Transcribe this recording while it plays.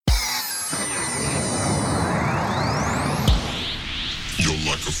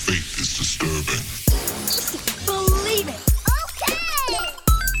The fate is disturbing. Believe it. Okay.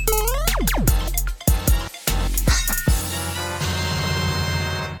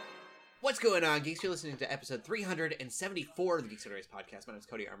 What's going on, geeks? You're listening to episode 374 of the Geeks Race podcast. My name is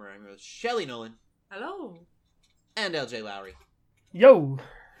Cody Armour. I'm with Shelly Nolan. Hello. And LJ Lowry. Yo.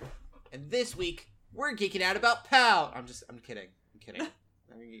 And this week, we're geeking out about POW. I'm kidding.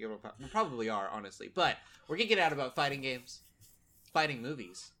 We probably are, honestly. But we're geeking out about fighting games, fighting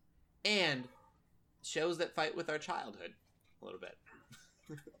movies, and shows that fight with our childhood a little bit.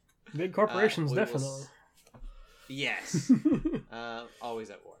 Big corporations, definitely. Yes. Always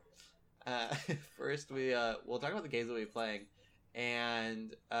at war. First, we'll talk about the games that we'll be playing,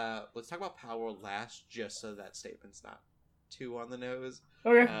 and let's talk about POW World last, just so that statement's not too on the nose.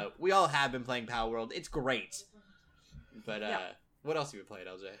 Okay. We all have been playing POW World. It's great. But what else have you played,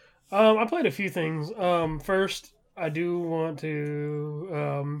 LJ? I played a few things. First, I do want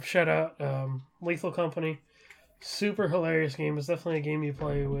to shout out Lethal Company. Super hilarious game. It's definitely a game you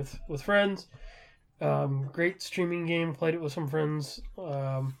play with friends. Great streaming game. Played it with some friends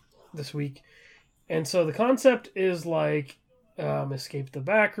this week. And so the concept is like Escape the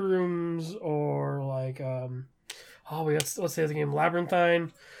Backrooms, or like what's the other game?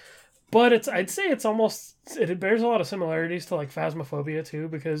 Labyrinthine. But I'd say it bears a lot of similarities to like Phasmophobia too,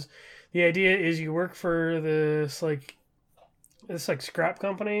 because the idea is you work for this scrap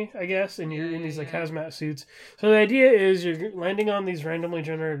company, I guess, and you're in these like hazmat suits. So the idea is you're landing on these randomly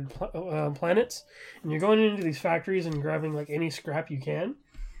generated planets, and you're going into these factories and grabbing like any scrap you can.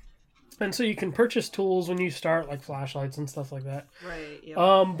 And so you can purchase tools when you start, like flashlights and stuff like that. Right.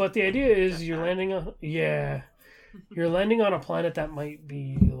 Yep. But the idea is you're landing on a planet that might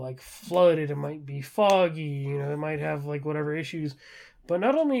be like flooded, it might be foggy, it might have like whatever issues. But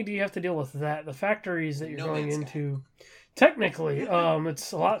not only do you have to deal with that, the factories that you're going into, technically,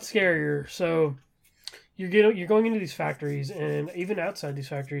 it's a lot scarier. So you're going into these factories, and even outside these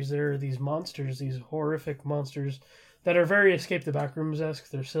factories, there are these monsters, these horrific monsters that are very Escape the Backrooms-esque.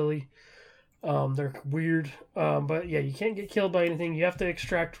 They're silly. They're weird. But yeah, you can't get killed by anything. You have to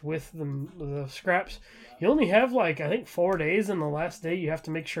extract with the scraps. You only have I think 4 days, and the last day you have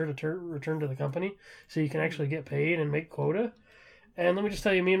to make sure to return to the company so you can actually get paid and make quota. And let me just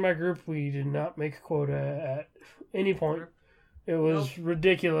tell you, me and my group, we did not make quota at any point. It was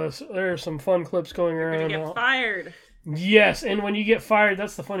ridiculous. There are some fun clips going around. You're gonna get fired. Yes, and when you get fired,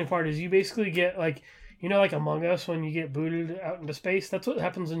 that's the funny part, is you basically get like Among Us, when you get booted out into space. That's what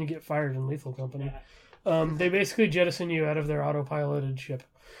happens when you get fired in Lethal Company. They basically jettison you out of their autopiloted ship.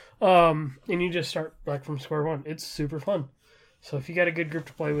 And you just start from square one. It's super fun. So if you got a good group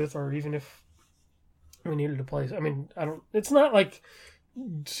to play with, or even if we needed to play, it's not like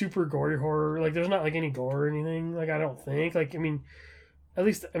super gory horror. Like, there's not like any gore or anything. Like, I don't think.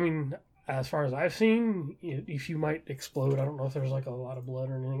 As far as I've seen, if you might explode, I don't know if there's like a lot of blood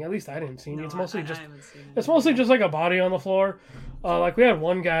or anything. At least I didn't see any. It's mostly just like a body on the floor. We had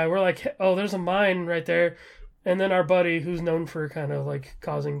one guy, we're like, oh, there's a mine right there. And then our buddy, who's known for kind of like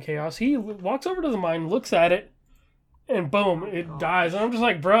causing chaos, he walks over to the mine, looks at it, and boom, it dies. And I'm just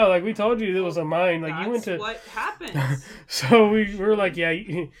like, bro, we told you it was a mine. That's you went to what happens. So we were like, yeah,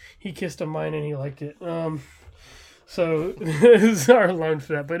 he kissed a mine and he liked it. So this is our line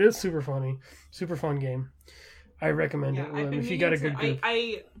for that, but it's super funny, super fun game. I recommend it if you got a good group.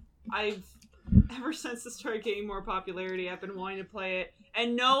 I've ever since it started getting more popularity, I've been wanting to play it,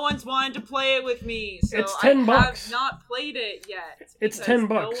 and no one's wanted to play it with me. So it's $10. I have not played it yet. It's $10.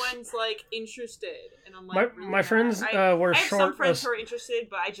 No one's interested, and I'm like, my friends were I have short. Some friends who are interested,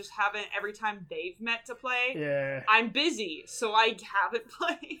 but I just haven't. Every time they've met to play, I'm busy, so I haven't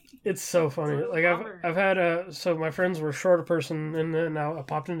played. It's so funny. I've had so my friends were short a person, and then I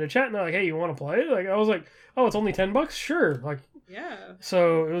popped into chat, and they're like, hey, you want to play? I was like, oh, it's only $10. Sure. Yeah.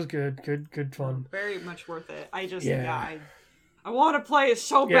 So it was good fun. Very much worth it. I want to play it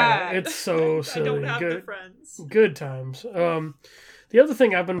so bad. Yeah, it's so silly. I don't have the friends. Good times. The other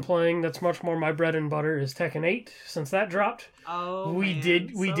thing I've been playing that's much more my bread and butter is Tekken 8. Since that dropped, we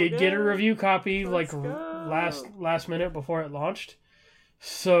did get a review copy last minute before it launched.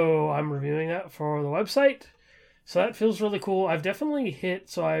 So I'm reviewing that for the website. So that feels really cool. I definitely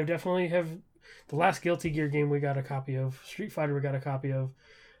have the last Guilty Gear game we got a copy of. Street Fighter we got a copy of.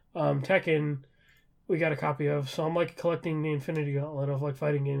 Tekken we got a copy of. So I'm collecting the Infinity Gauntlet of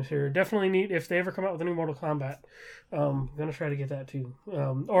fighting games here. Definitely need, if they ever come out with a new Mortal Kombat, I'm gonna try to get that too.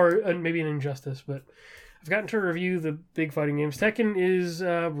 Or maybe an Injustice, but I've gotten to review the big fighting games. Tekken is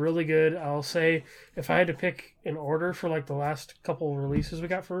really good. I'll say if I had to pick an order for like the last couple releases we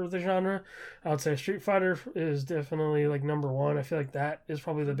got for the genre, I would say Street Fighter is definitely like number one. I feel like that is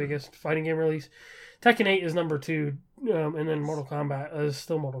probably the biggest fighting game release. Tekken 8 is number two, and then Mortal Kombat is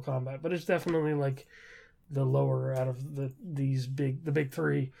still Mortal Kombat, but it's definitely like the lower out of the big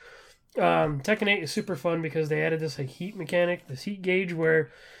three. Tekken 8 is super fun because they added this like heat mechanic, this heat gauge,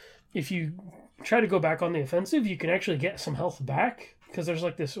 where if you try to go back on the offensive, you can actually get some health back, because there's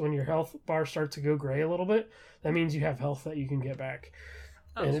like this, when your health bar starts to go gray a little bit, that means you have health that you can get back.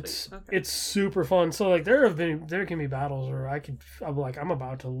 Oh, And sweet. it's super fun. So like there can be battles where I'm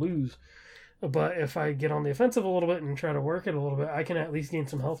about to lose, but if I get on the offensive a little bit and try to work it a little bit, I can at least gain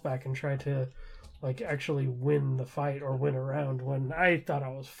some health back and try to like actually win the fight or win a round when I thought I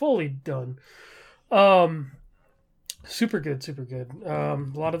was fully done. Super good. A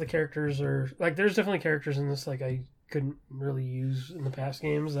lot of the characters are like, there's definitely characters in this like I couldn't really use in the past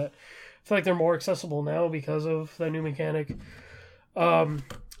games that I feel like they're more accessible now because of the new mechanic.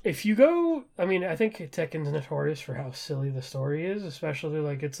 If you go, I mean, I think Tekken's notorious for how silly the story is, especially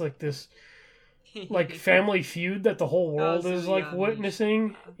like it's like this like family feud that the whole world is like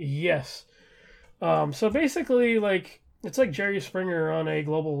witnessing. Yes. So basically, like, it's like Jerry Springer on a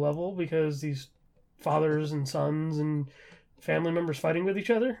global level because these fathers and sons and family members fighting with each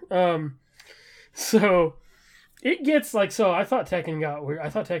other. So it gets like, so I thought Tekken got weird. I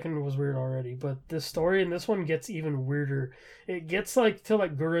thought Tekken was weird already, but this story in this one gets even weirder. It gets like to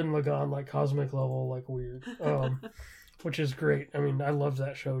like Gurren Lagann, like cosmic level, like weird. Which is great. I mean, I loved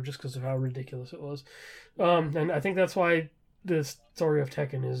that show just because of how ridiculous it was. And I think that's why the story of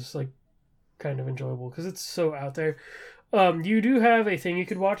Tekken is like kind of enjoyable, because it's so out there. You do have a thing you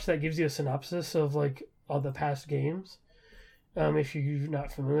could watch that gives you a synopsis of like all the past games, if you're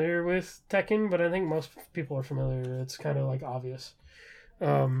not familiar with Tekken, but I think most people are familiar. It's kind of like obvious.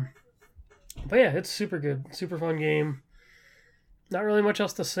 But yeah, it's super good, super fun game. Not really much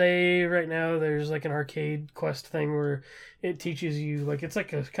else to say right now. There's like an arcade quest thing where it teaches you, like, it's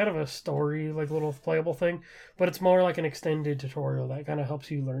like a kind of a story, like little playable thing, but it's more like an extended tutorial that kind of helps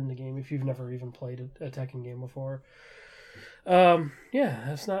you learn the game if you've never even played a Tekken game before. Yeah,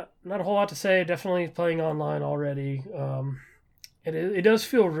 that's not a whole lot to say. Definitely playing online already. It does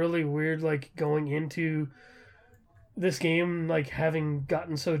feel really weird, like going into this game, like having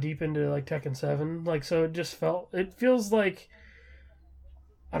gotten so deep into like Tekken 7, like, so it feels like,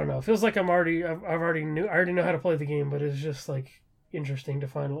 I don't know. It feels like I already know how to play the game, but it's just like interesting to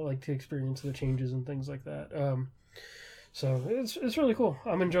find to experience the changes and things like that. So it's really cool.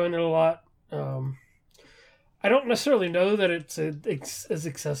 I'm enjoying it a lot. I don't necessarily know that it's as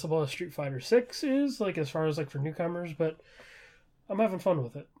accessible as Street Fighter 6 is, like as far as like for newcomers, but I'm having fun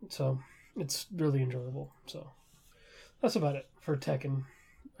with it. So it's really enjoyable. So that's about it for Tekken.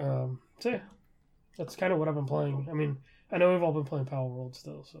 So yeah, that's kind of what I've been playing. I mean, I know we've all been playing Power World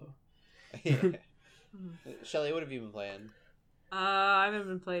still, so. Yeah. Shelly, what have you been playing? I haven't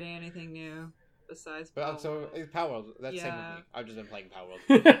been playing anything new besides Power World. Power World, that's the same Yeah. with me. I've just been playing Power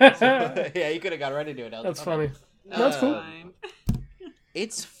World. So, yeah, you could have got right into it. That's funny. Uh, That's cool. Fine.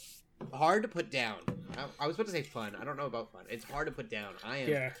 It's hard to put down. I was about to say fun. I don't know about fun. It's hard to put down. I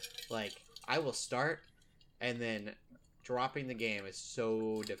am, like, I will start, and then dropping the game is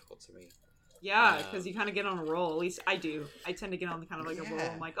so difficult to me. Yeah, because you kind of get on a roll. At least I do. I tend to get on kind of like a roll.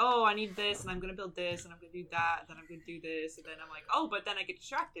 Yeah. I'm like, oh, I need this, and I'm going to build this, and I'm going to do that, and then I'm going to do this, and then I'm like, oh, but then I get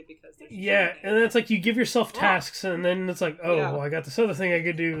distracted because there's Yeah, and then it's like you give yourself tasks, and then it's like, oh, Yeah. well, I got this other thing I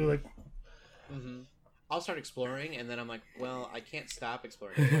could do. Like, I'll start exploring, and then I'm like, well, I can't stop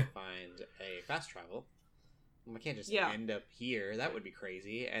exploring until I find a fast travel. I can't just end up here. That would be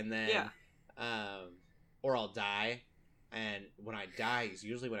crazy. And then, or I'll die. And when I die is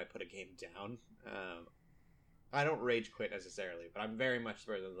usually when I put a game down. I don't rage quit necessarily, but I'm very much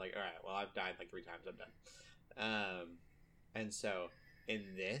the person that's like, all right, well, I've died like 3 times, I'm done. And so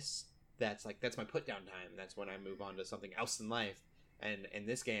in this, that's my put down time. That's when I move on to something else in life. And in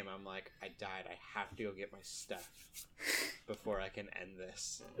this game, I'm like, I died. I have to go get my stuff before I can end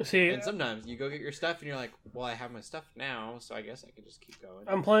this. see, And sometimes you go get your stuff, and you're like, well, I have my stuff now, so I guess I can just keep going.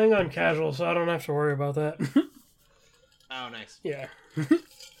 I'm playing on casual, so I don't have to worry about that. Oh, nice. Yeah.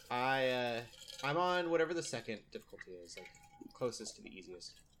 I'm on whatever the second difficulty is, like closest to the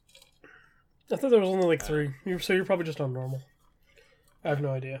easiest. I thought there was only like 3. So you're probably just on normal. I have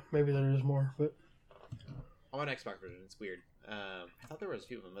no idea. Maybe there is more, but I'm on Xbox version. It's weird. I thought there was a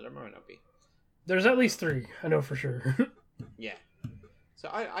few of them, but there might not be. there's at least 3. I know for sure. Yeah. So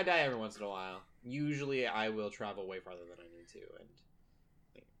I die every once in a while. Usually I will travel way farther than I need to, and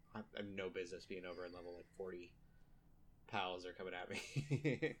I have no business being over in level like 40. Pals are coming at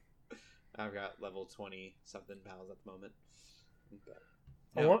me. I've got level 20 something pals at the moment.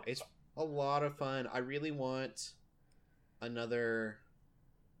 But, no, it's a lot of fun. I really want another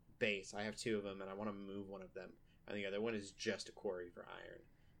base. I have 2 of them, and I want to move one of them. And the other one is just a quarry for iron,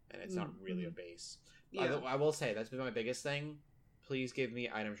 and it's not really a base. Yeah. I will say that's been my biggest thing. Please give me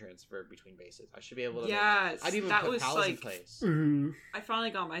item transfer between bases. I should be able to. Yes, I'd even that put was pals in like. place. Mhm. I finally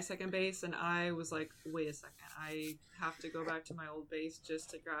got my second base, and I was like, "Wait a second, I have to go back to my old base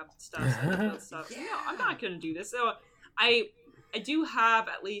just to grab stuff." So build stuff. So, no, I'm not gonna do this. So I do have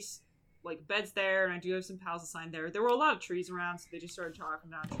at least like beds there, and I do have some pals assigned there. There were a lot of trees around, so they just started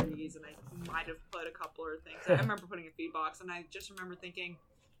chopping down trees, and I might have put a couple of things. I remember putting a feed box, and I just remember thinking,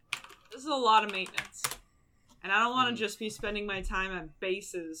 "This is a lot of maintenance." And I don't want to just be spending my time at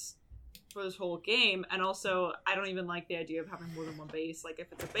bases for this whole game. And also, I don't even like the idea of having more than one base. Like,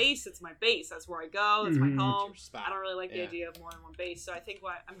 if it's a base, it's my base. That's where I go. That's my home. I don't really like the idea of more than one base. So I think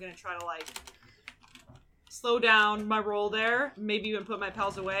I'm going to try to, like, slow down my role there. Maybe even put my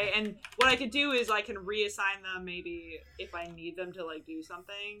pals away. And what I could do is I can reassign them maybe if I need them to, like, do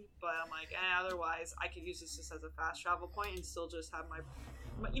something. But I'm like, otherwise, I could use this just as a fast travel point and still just have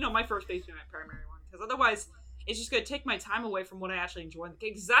my first base be my primary one. Because otherwise, it's just going to take my time away from what I actually enjoy in the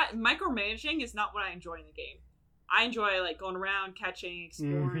game. Micromanaging is not what I enjoy in the game. I enjoy, like, going around, catching,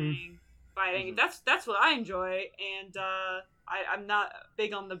 exploring, fighting. That's what I enjoy. And I'm not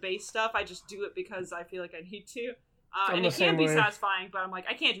big on the base stuff. I just do it because I feel like I need to. And it can be satisfying, but I'm like,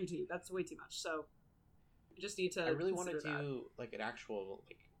 I can't do 2. That's way too much. So I just need to. I really want to do like an actual,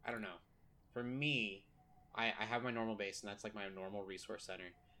 like, I don't know. For me, I have my normal base, and that's like my normal resource center.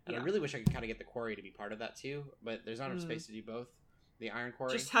 And I really wish I could kind of get the quarry to be part of that too, but there's not enough space to do both. The iron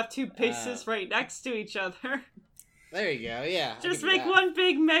quarry. Just have 2 bases right next to each other. There you go. Yeah. Just make one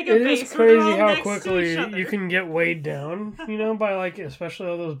big mega It base. is crazy how next quickly to each other. you can get weighed down, by like, especially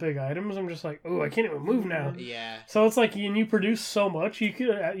all those big items. I'm just like, oh, I can't even move now. Yeah. So it's like, and you produce so much, you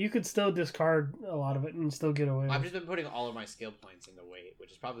could still discard a lot of it and still get away with I've it. just been putting all of my skill points into weight,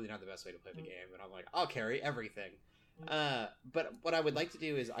 which is probably not the best way to play the game. But I'm like, I'll carry everything. But what I would like to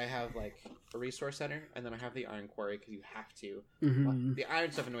do is I have like a resource center, and then I have the iron quarry because you have to. Mhm. The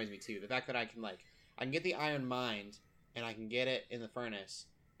iron stuff annoys me too. The fact that I can get the iron mined, and I can get it in the furnace,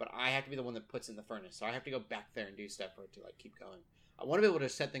 but I have to be the one that puts in the furnace, so I have to go back there and do stuff for it to like keep going. I want to be able to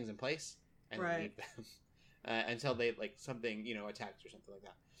set things in place and leave them until they like something attacks or something like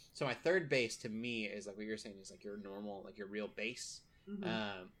that. So my third base to me is like what you're saying is like your normal, like your real base.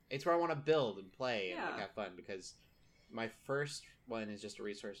 It's where I want to build and play and like have fun, because my first one is just a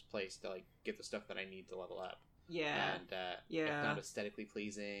resource place to like get the stuff that I need to level up. Yeah. And it's not aesthetically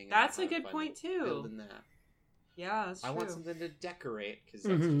pleasing. That's a good point too. Building that. Yeah, that's true. I want something to decorate, because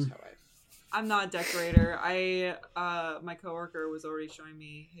that's just how I'm not a decorator. My coworker was already showing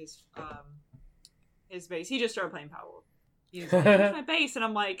me his base. He just started playing Power. He was like, "Here's my base," and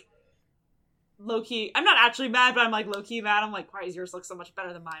I'm like, low key. I'm not actually mad, but I'm like low key mad. I'm like, why does yours look so much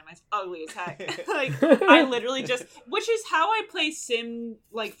better than mine? Mine's ugly as heck. Like, I literally just, which is how I play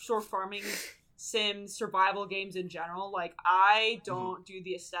short farming sim survival games in general. Like, I don't do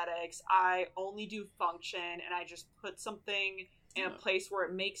the aesthetics. I only do function, and I just put something in a place where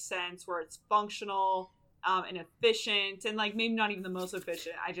it makes sense, where it's functional and efficient, and like maybe not even the most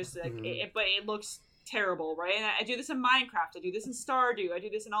efficient. I just like but it looks terrible, right? And I do this in Minecraft. I do this in Stardew. I do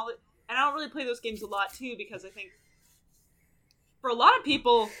this in all the, and I don't really play those games a lot too, because I think for a lot of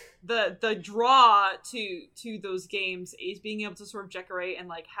people the draw to those games is being able to sort of decorate and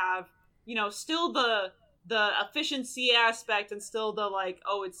like have still the efficiency aspect and still the like,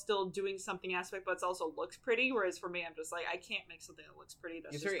 oh, it's still doing something aspect, but it also looks pretty. Whereas for me, I'm just like, I can't make something that looks pretty.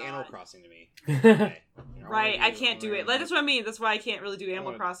 That's It's just very not... Animal Crossing to me. Right, I can't do it. Like, that's what I mean. That's why I can't really do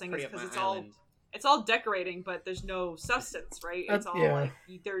Animal Crossing, is because it's all decorating, but there's no substance, right? It's all like,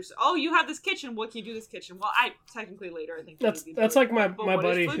 there's, oh, you have this kitchen. What can you do this kitchen? Well, I technically later, I think that's like my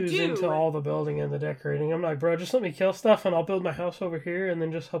buddy who's into all the building and the decorating. I'm like, bro, just let me kill stuff and I'll build my house over here and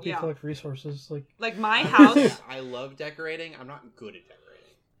then just help you collect resources. Like my house. I love decorating. I'm not good at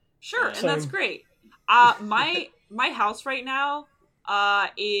decorating. Sure, and that's great. My house right now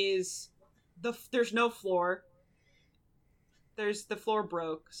is there's no floor. The floor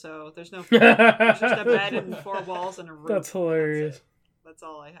broke, so there's no floor. There's just a bed and 4 walls and a roof. That's hilarious. That's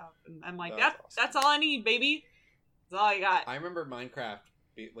all I have. And I'm like, that's all I need, baby. That's all I got. I remember Minecraft,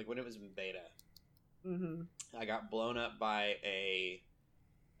 like when it was in beta. I got blown up by a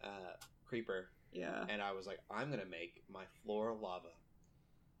creeper. Yeah. And I was like, I'm gonna make my floor lava.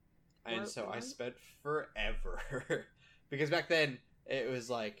 And so I spent forever because back then it was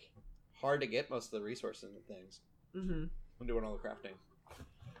like hard to get most of the resources and things. Mm-hmm. I'm doing all the crafting.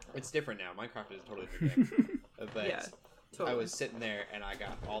 It's different now. Minecraft is a totally different game. But Yeah, totally. I was sitting there and I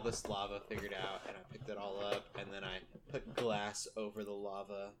got all this lava figured out and I picked it all up and then I put glass over the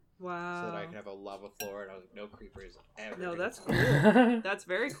lava Wow. so that I could have a lava floor and I was like, no creepers ever. No, that's cool. In That's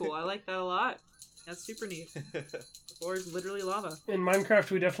very cool. I like that a lot. That's super neat. The floor is literally lava. Minecraft,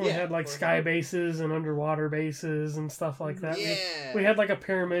 we definitely Yeah, had like of course. sky bases and underwater bases and stuff like that. Yeah. We had like a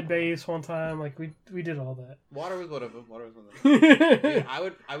pyramid base one time. Like we did all that. Water was one of them. Water was one of them. Dude,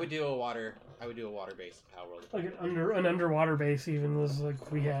 like I would do a water base in Power World. an underwater base even was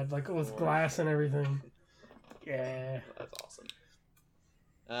like we had like with glass and everything. Yeah. That's awesome.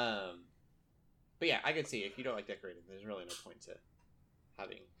 But yeah, I could see if you don't like decorating, there's really no point to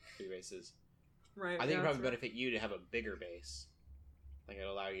having 3 bases. Right. I think yeah, it'd probably that's benefit you to have a bigger base. Like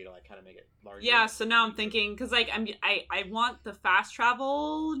it'll allow you to like kind of make it larger. Yeah, so now I'm thinking, because like I want the fast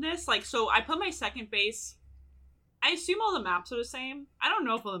travelness, like, so I put my second base. I assume all the maps are the same. I don't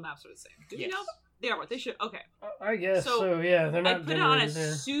know if all the maps are the same. Do you Yes. know? They are. They should. Okay. I guess So, so. Yeah, they're I not put it on a generated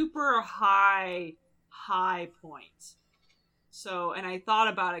there. super high point. So, and I thought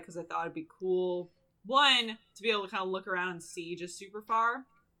about it because I thought it'd be cool. 1, to be able to kind of look around and see just super far.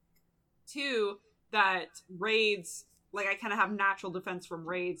 2, that raids, like I kind of have natural defense from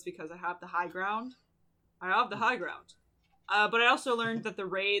raids because I have the high ground. I have the high ground. But I also learned that the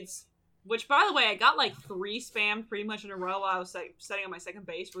raids, which by the way, I got like 3 spammed pretty much in a row while I was setting up my second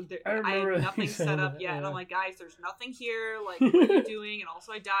base. Where I I remember had you nothing saying set up that, yet, and yeah. I'm like, guys, there's nothing here. Like, what are you doing? And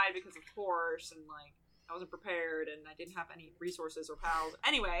also, I died because of course, and like I wasn't prepared, and I didn't have any resources or pals.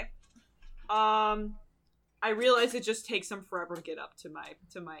 Anyway, I realized it just takes them forever to get up to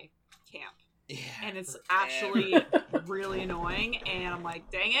my camp. Yeah. And it's forever. actually really annoying, and I'm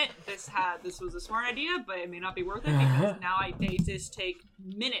like, dang it, this was a smart idea, but it may not be worth it because now they just take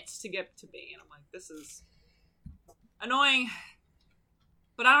minutes to get to me, and I'm like, this is annoying.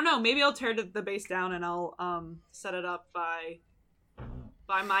 But I don't know, maybe I'll tear the base down and I'll set it up by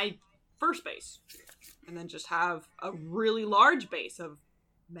my first base, and then just have a really large base of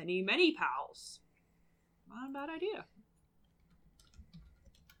many pals. Not a bad idea.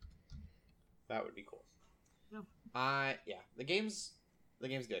 That would be cool. No. Yeah, the game's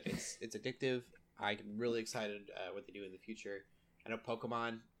good. It's addictive. I'm really excited what they do in the future. I know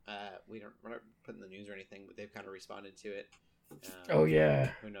Pokemon. We're not putting the news or anything, but they've kind of responded to it. Oh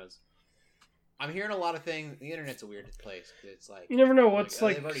yeah. Who knows? I'm hearing a lot of things. The internet's a weird place. It's like You never know what's oh,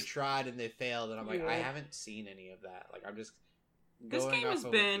 like. they've already tried and they failed, and I'm like, I Yeah. haven't seen any of that. Like I'm just. This going game off has of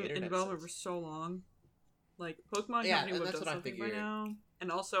what been the in internet development says. for so long. Like Pokemon Yeah, Company and does that's what I something by figured. now,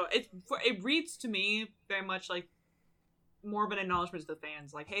 and also it reads to me very much like more of an acknowledgement to the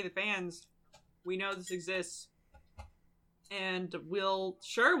fans. Like, hey, the fans, we know this exists, and we'll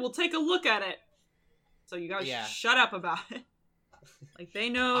take a look at it. So you guys Yeah. shut up about it. Like they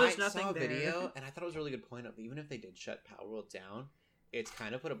know there's I nothing saw a there. video, and I thought it was a really good point of even if they did shut Power World down, it's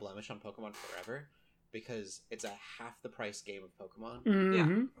kind of put a blemish on Pokemon Forever because it's a half the price game of Pokemon.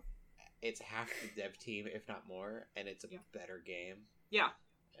 Mhm. It's half the dev team, if not more, and it's a Yeah. better game. Yeah.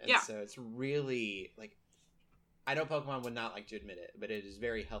 And Yeah. so it's really like I know Pokemon would not like to admit it, but it is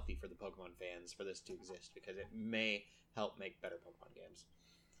very healthy for the Pokemon fans for this to exist because it may help make better Pokemon games.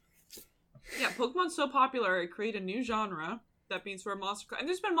 Yeah, Pokemon's so popular, it created a new genre that means for a and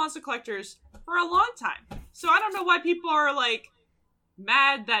there's been monster collectors for a long time. So I don't know why people are like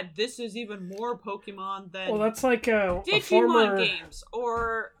mad that this is even more Pokemon than Well, that's like a Digimon former. games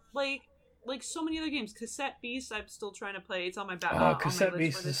or like so many other games. Cassette Beast, I'm still trying to play. It's on my back. Oh, Cassette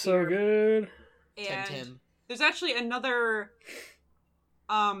Beast is so good. And Tim. there's actually another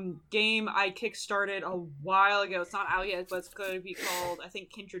game I kickstarted a while ago. It's not out yet, but it's going to be called, I think,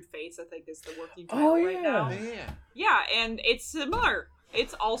 Kindred Fates, I think is the working title Oh, right now. yeah. Yeah. Yeah, and it's similar.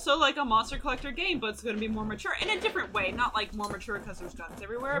 It's also like a monster collector game, but it's going to be more mature in a different way. Not like more mature because there's guns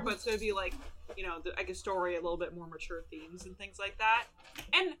everywhere, but it's going to be like, you know, like a story, a little bit more mature themes and things like that.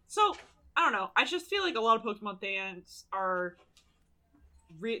 And so, I don't know. I just feel like a lot of Pokemon fans are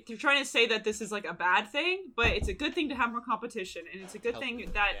they're trying to say that this is like a bad thing, but it's a good thing to have more competition, and it's a good thing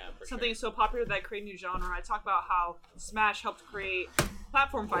that for something sure. is so popular that created a new genre. I talk about how Smash helped create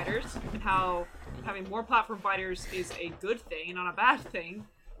platform fighters, and how having more platform fighters is a good thing and not a bad thing,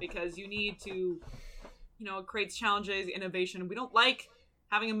 because you need to, you know, it creates challenges, innovation. We don't like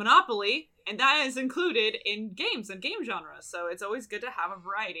having a monopoly, and that is included in games and game genres. So it's always good to have a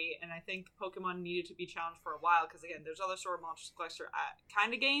variety, and I think Pokemon needed to be challenged for a while because again, there's other sort of monster collector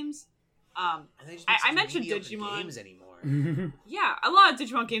kind of games. And they just I make such mentioned mediocre Digimon. games anymore. Yeah, a lot of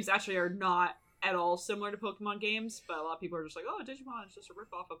Digimon games actually are not at all similar to Pokemon games, but a lot of people are just like, oh, Digimon is just a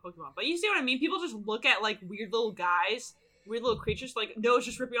ripoff of Pokemon. But you see what I mean? People just look at like weird little guys, weird little creatures, like, no, it's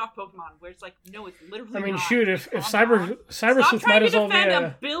just ripping off Pokemon. Where it's like, no, it's literally. I mean, not. should if Calm down. Cybersmith might as well be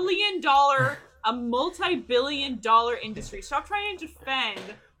a billion-dollar, a multi-billion-dollar industry. Stop trying to defend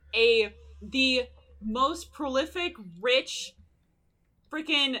the most prolific, rich,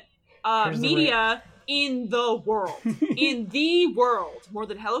 freaking media in the world. In the world. More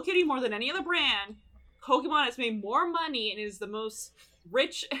than Hello Kitty, more than any other brand, Pokemon has made more money and is the most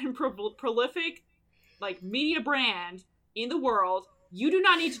rich and prolific, like, media brand in the world. You do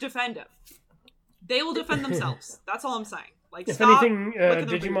not need to defend them. They will defend themselves. That's all I'm saying. Like, if stop anything, licking their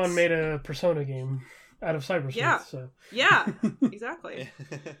Digimon boots. made a Persona game out of Cybersmith. Yeah. So. Yeah, exactly.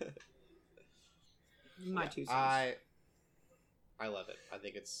 My 2 cents. I love it. I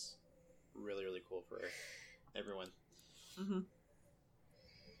think it's really, really cool for everyone. Mm-hmm.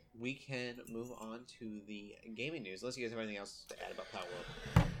 We can move on to the gaming news. Unless you guys have anything else to add about Power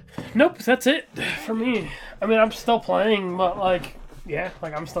World. Nope, that's it for me. I mean, I'm still playing, but like, yeah,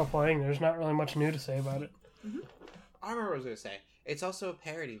 like I'm still playing. There's not really much new to say about it. Mm-hmm. I remember what I was going to say. It's also a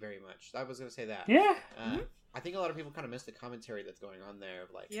parody very much. I was going to say that. Yeah. I think a lot of people kind of miss the commentary that's going on there. Of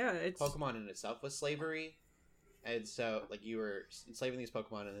like, Yeah, it's... Pokemon in itself was slavery. And so, like, you were enslaving these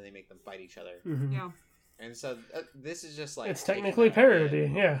Pokemon and then they make them fight each other. Mm-hmm. Yeah. And so, this is just like... It's technically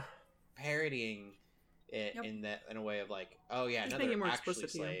parody, yeah. Parodying it in a way of like, oh yeah, Just no, make it they're more actually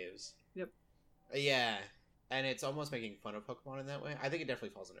explicit, yeah. slaves. Yep. Yeah. And it's almost making fun of Pokemon in that way. I think it definitely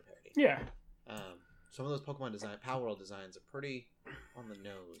falls under parody. Yeah. Some of those Pokemon Power World designs are pretty on the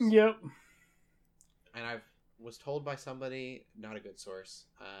nose. Yep. And I was told by somebody, not a good source,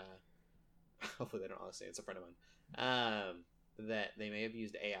 hopefully they don't honestly, it's a friend of mine, that they may have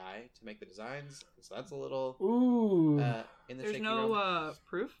used AI to make the designs. So that's a little in the There's shaky no realm.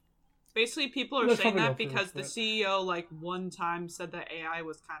 proof. Basically, people are There's saying probably that no proof, because the but- CEO, like, one time said that AI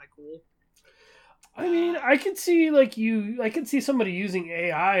was kind of cool. I mean, I could see somebody using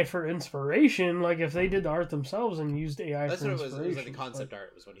AI for inspiration, like if they did the art themselves and used AI That's for what it was. inspiration. It was like the concept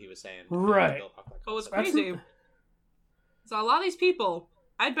art was what he was saying. Right. Built off that But what's concept. crazy, so a lot of these people,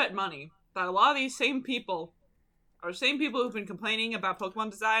 I'd bet money that a lot of these same people are the same people who've been complaining about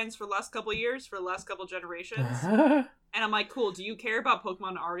Pokemon designs for the last couple of years, for the last couple generations. And I'm like, cool, do you care about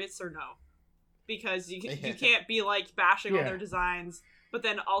Pokemon artists or no? Because you can't be, like, bashing on their designs, but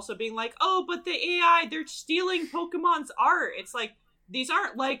then also being like, oh, but the AI, they're stealing Pokemon's art. It's like, these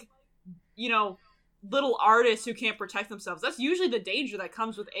aren't, like, you know, little artists who can't protect themselves. That's usually the danger that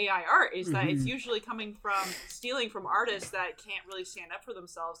comes with AI art, is that it's usually coming from stealing from artists that can't really stand up for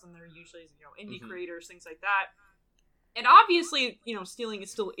themselves, and they're usually, you know, indie creators, things like that. And obviously, you know, stealing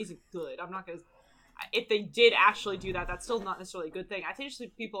still isn't good. I'm not going to... If they did actually do that, that's still not necessarily a good thing. I think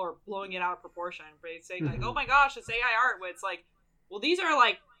just people are blowing it out of proportion, but it's saying, like, oh my gosh, it's AI art, but it's like, well, these are,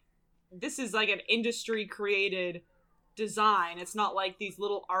 like, this is, like, an industry-created design. It's not, like, these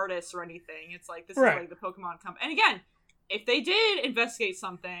little artists or anything. It's, like, this is, like, the Pokemon company. And again, if they did investigate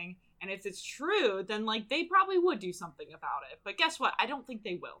something, and if it's true, then, like, they probably would do something about it. But guess what? I don't think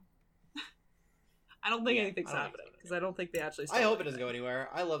they will. I don't think anything's happening, because I don't think they actually... I hope it doesn't go anywhere.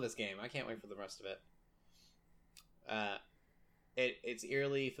 I love this game. I can't wait for the rest of it. It's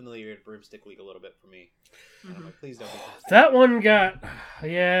eerily familiar to Broomstick League a little bit for me. And I'm like, please don't be that one got...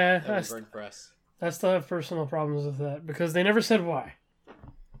 Yeah. that was burned for us. I still have personal problems with that, because they never said why.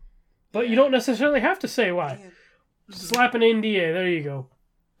 But you don't necessarily have to say why. Slap an NDA, there you go.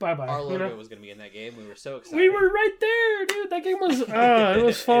 Bye-bye. Our logo you know? was going to be in that game. We were so excited. We were right there, dude. That game was... it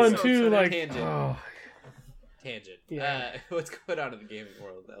was fun, So too. excited. Like, Tangent. Tangent. Yeah. What's going on in the gaming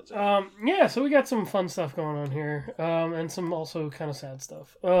world, LJ? yeah, so we got some fun stuff going on here, and some also kind of sad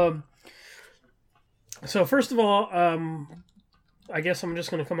stuff. So first of all, I guess I'm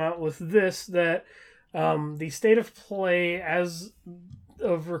just going to come out with this, that the state of play as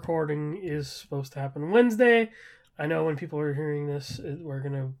of recording is supposed to happen Wednesday. I know when people are hearing this, we're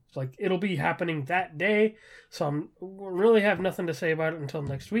going to, like, it'll be happening that day, so we'll really have nothing to say about it until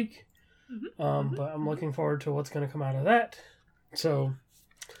next week. But I'm looking forward to what's going to come out of that. So,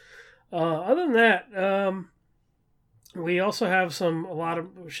 other than that, we also have a lot of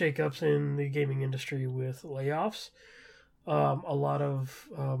shakeups in the gaming industry with layoffs. A lot of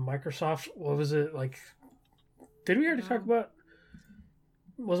Microsoft. What was it like? Did we already talk about?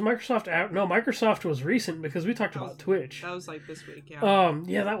 Was Microsoft out? No, Microsoft was recent because we talked about Twitch. That was like this week, yeah.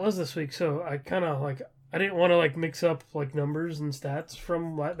 Yeah, that was this week. So I kind of like. I didn't want to like mix up like numbers and stats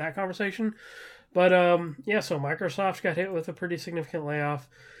from that conversation. But yeah, so Microsoft got hit with a pretty significant layoff.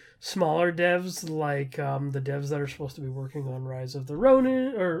 smaller devs like the devs that are supposed to be working on Rise of the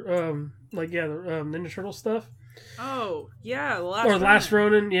Ronin or the Ninja Turtle stuff. Oh yeah, Last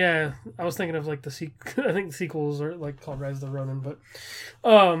Ronin. Yeah, I was thinking of like the sequel. I think the sequels are like called Rise of the Ronin, but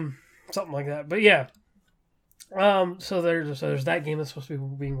something like that. But yeah. So there's that game that's supposed to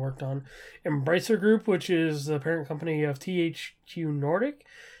be being worked on. Embracer Group, which is the parent company of THQ Nordic,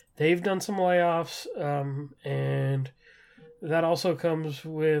 they've done some layoffs, and that also comes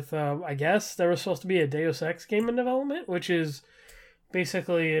with, I guess there was supposed to be a Deus Ex game in development, which is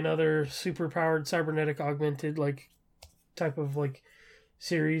basically another super-powered cybernetic augmented like type of like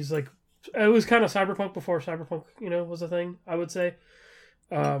series. Like it was kind of Cyberpunk before Cyberpunk, was a thing, I would say.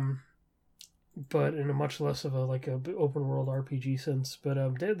 But in a much less of a open world RPG sense. But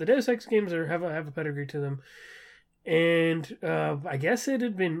the Deus Ex games have a pedigree to them, and I guess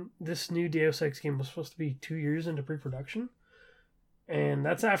this new Deus Ex game was supposed to be 2 years into pre-production, and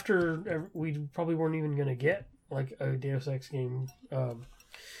that's after we probably weren't even gonna get like a Deus Ex game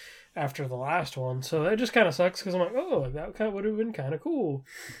after the last one. So that just kind of sucks because I'm like, oh, that kind of would have been kind of cool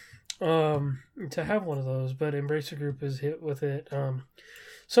to have one of those. But Embracer Group is hit with it.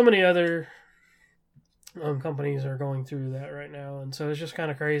 So many other companies are going through that right now, and so it's just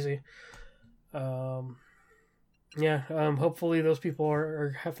kind of crazy. Hopefully those people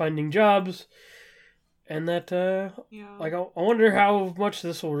are finding jobs, and that I wonder how much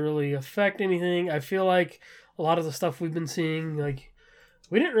this will really affect anything. I feel like a lot of the stuff we've been seeing, like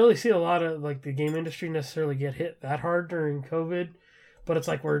we didn't really see a lot of like the game industry necessarily get hit that hard during COVID, but it's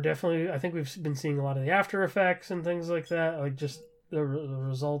like I think we've been seeing a lot of the after effects and things like that, like just the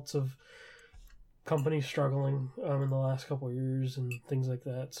results of companies struggling in the last couple of years and things like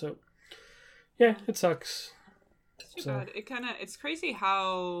that. So yeah, it sucks. It's too bad. It's crazy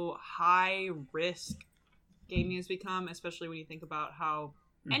how high risk gaming has become, especially when you think about how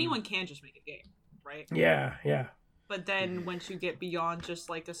anyone can just make a game, right? Yeah. But then once you get beyond just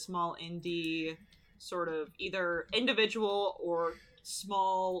like a small indie sort of either individual or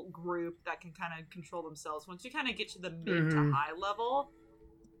small group that can kind of control themselves, once you kind of get to the mid to high level,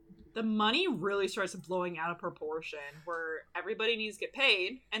 the money really starts blowing out of proportion, where everybody needs to get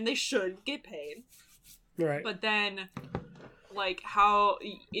paid, and they should get paid. Right. But then, like, how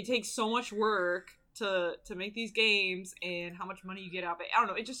it takes so much work to make these games, and how much money you get out of it. I don't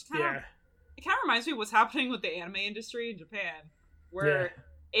know. It just kind of reminds me of what's happening with the anime industry in Japan, where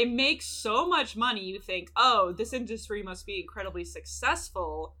it makes so much money. You think, oh, this industry must be incredibly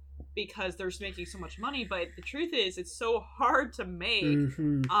successful because they're just making so much money, but the truth is it's so hard to make,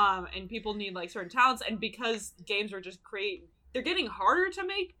 and people need like certain talents, and because games are they're getting harder to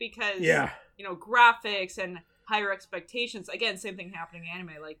make because graphics and higher expectations. Again, same thing happening in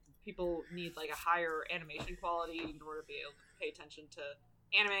anime. Like people need like a higher animation quality in order to be able to pay attention to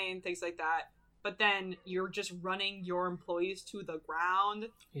anime and things like that. But then you're just running your employees to the ground.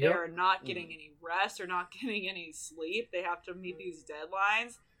 Yep. They're not getting any rest. They're not getting any sleep. They have to meet these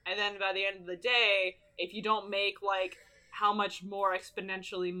deadlines. And then by the end of the day, if you don't make like how much more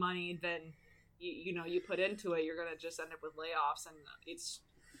exponentially money than you put into it, you're gonna just end up with layoffs. And it's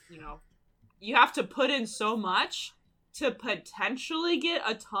you have to put in so much to potentially get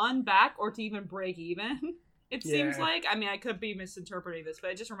a ton back or to even break even. It seems like. I mean, I could be misinterpreting this, but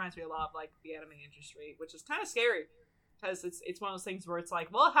it just reminds me a lot of like the anime industry, which is kind of scary because it's one of those things where it's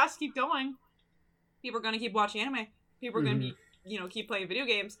like, well, it has to keep going. People are gonna keep watching anime. People are gonna be keep playing video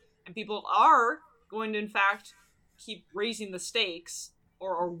games, and people are going to, in fact, keep raising the stakes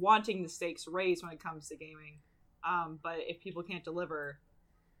or wanting the stakes raised when it comes to gaming. But if people can't deliver,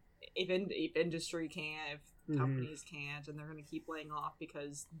 if industry can't, if companies can't, and they're going to keep laying off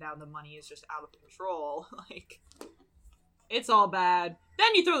because now the money is just out of control, like, it's all bad.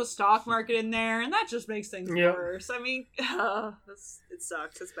 Then you throw the stock market in there, and that just makes things worse. I mean, it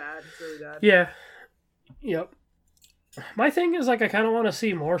sucks. It's bad. It's really bad. Yeah. Yep. My thing is, like, I kind of want to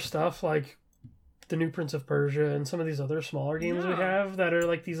see more stuff like the new Prince of Persia and some of these other smaller games we have that are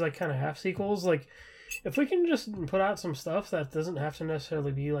like these like kind of half sequels. Like, if we can just put out some stuff that doesn't have to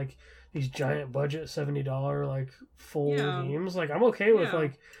necessarily be like these giant budget $70 like full games, like I'm okay with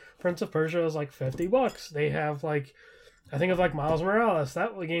like Prince of Persia is like $50. They have like, I think of like Miles Morales.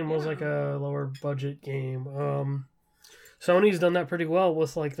 That game was like a lower budget game. Sony's done that pretty well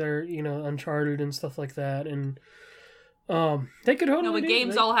with like their Uncharted and stuff like that, and they could totally. No, but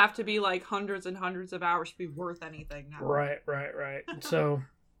games all have to be like hundreds and hundreds of hours to be worth anything now. Right. So,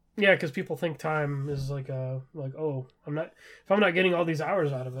 yeah, because people think time is like oh, if I'm not getting all these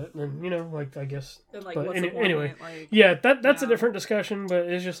hours out of it, then like I guess. Then, like, but what's the point? Anyway, like, yeah, that's a different discussion. But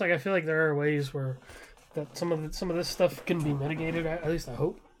it's just like I feel like there are ways where that some of this stuff can be mitigated. At least I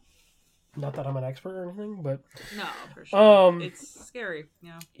hope. Not that I'm an expert or anything, but No, for sure. Um, It's scary.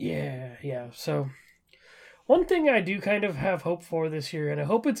 yeah. So one thing I do kind of have hope for this year, and I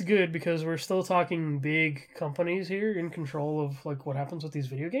hope it's good because we're still talking big companies here in control of like what happens with these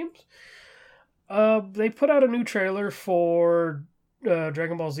video games. They put out a new trailer for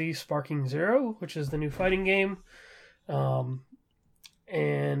Dragon Ball Z Sparking Zero, which is the new fighting game.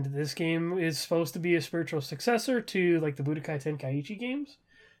 And this game is supposed to be a spiritual successor to like the Budokai Tenkaichi games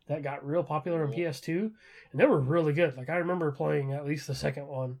that got real popular on PS2, and they were really good. Like I remember playing at least the second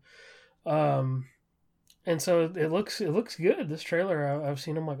one. And so it looks good. This trailer, I've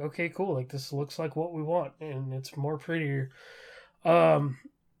seen. I'm like, okay, cool. Like this looks like what we want, and it's more prettier.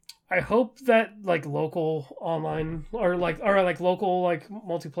 I hope that like local online or local like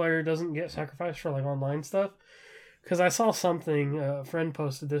multiplayer doesn't get sacrificed for like online stuff. Because I saw something, a friend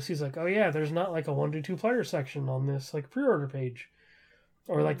posted this. He's like, oh yeah, there's not like a 1 to 2 player section on this like pre-order page,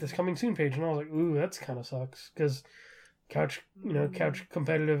 or like this coming soon page. And I was like, ooh, that's kind of sucks. Because couch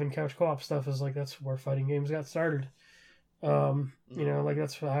competitive and couch co-op stuff is like that's where fighting games got started. Like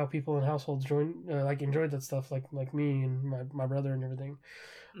that's how people in households enjoyed that stuff, like me and my brother and everything.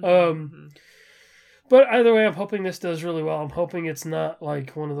 But either way, I'm hoping this does really well. I'm hoping it's not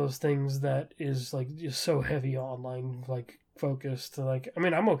like one of those things that is like just so heavy online like focused. Like, I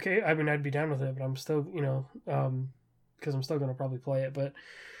mean, I'm okay. I mean, I'd be down with it, but I'm still, because I'm still gonna probably play it. But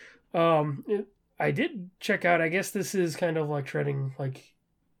I did check out. I guess this is kind of like treading like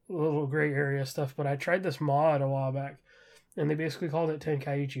a little gray area stuff. But I tried this mod a while back, and they basically called it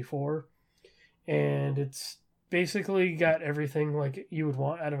Tenkaichi 4, and it's basically got everything like you would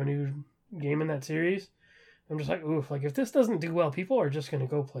want out of a new game in that series. I'm just like, oof, like if this doesn't do well, people are just going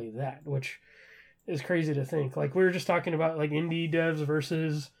to go play that, which is crazy to think. Like we were just talking about like indie devs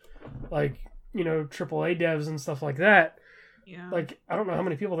versus like, AAA devs and stuff like that. Yeah. Like, I don't know how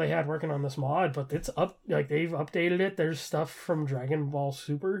many people they had working on this mod, but it's up, like they've updated it. There's stuff from Dragon Ball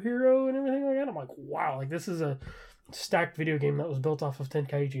Superhero and everything like that. I'm like, wow, like this is a stacked video game that was built off of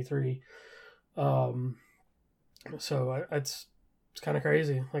Tenkaichi 3. So it's kind of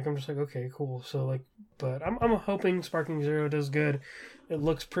crazy. Like I'm just like, okay, cool. So like, but I'm hoping Sparking Zero does good. It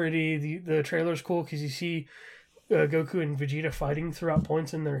looks pretty. The trailer's cool because you see Goku and Vegeta fighting throughout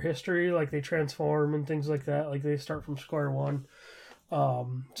points in their history. Like they transform and things like that. Like they start from square one.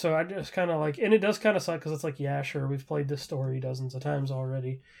 So I just kind of like, and it does kind of suck because it's like, yeah, sure, we've played this story dozens of times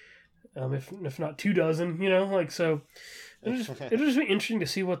already. If not 24, like so. It'll just be interesting to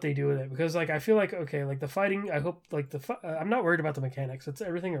see what they do with it because like I feel like okay, like the fighting, I hope like I'm not worried about the mechanics. It's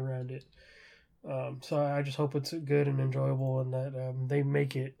everything around it. So I just hope it's good and enjoyable and that they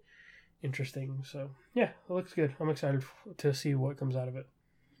make it interesting. So yeah, it looks good. I'm excited to see what comes out of it.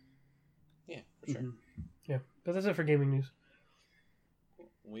 Yeah, for sure. Mm-hmm. Yeah, but that's it for gaming news.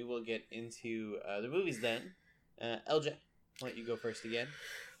 We will get into the movies then. LJ, why don't you go first again?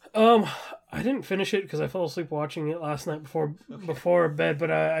 I didn't finish it because I fell asleep watching it last night before bed.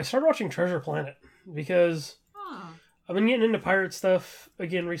 But I started watching Treasure Planet because I've been getting into pirate stuff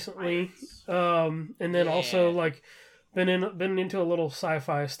again recently. And then also like been into a little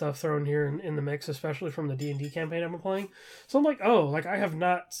sci-fi stuff thrown here in the mix, especially from the D&D campaign I've been playing. So I'm like, oh, like I have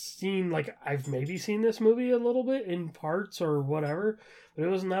not seen, like I've maybe seen this movie a little bit in parts or whatever, but it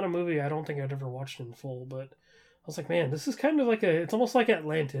was not a movie I don't think I'd ever watched in full. But I was like, man, this is kind of like it's almost like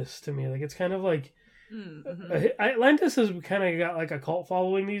Atlantis to me. Like it's kind of like Atlantis has kind of got like a cult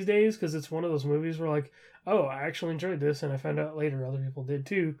following these days because it's one of those movies where like, oh, I actually enjoyed this, and I found out later other people did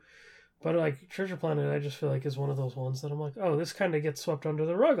too. But like Treasure Planet, I just feel like is one of those ones that I'm like, oh, this kind of gets swept under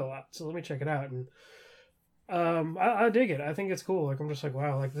the rug a lot. So let me check it out, and I dig it. I think it's cool. Like I'm just like,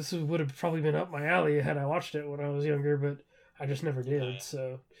 wow, like this would have probably been up my alley had I watched it when I was younger, but I just never did.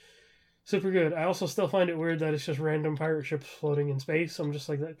 So. Super good. I also still find it weird that it's just random pirate ships floating in space. I'm just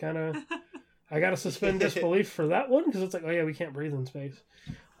like, that kind of... I gotta suspend disbelief for that one, because it's like, oh yeah, we can't breathe in space.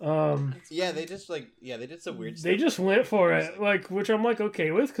 They did some weird stuff. They just went for it, like, which I'm like, okay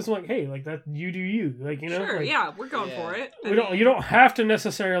with, because I'm like, hey, like, that, you do you. Like, Sure, like, yeah, we're going for it. You don't have to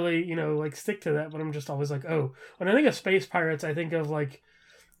necessarily, like, stick to that, but I'm just always like, oh. When I think of space pirates, I think of, like,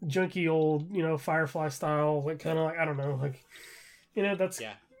 junky old, Firefly style, like, kind of like, I don't know, like, that's...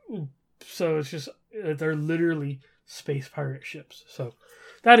 Yeah. So it's just they're literally space pirate ships. So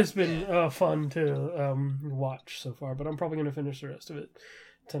that has been fun to watch so far. But I'm probably going to finish the rest of it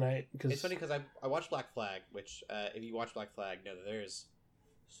tonight. Cause... It's funny because I watched Black Flag, which if you watch Black Flag, know that there's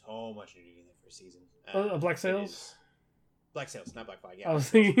so much nudity in the first season. Black Sails? Black Sails, not Black Flag. Yeah, I was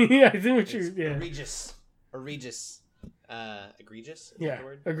thinking. Yeah, I think what you're. Yeah. Egregious. Egregious. Is that the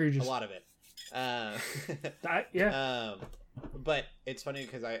word? Egregious. A lot of it. But it's funny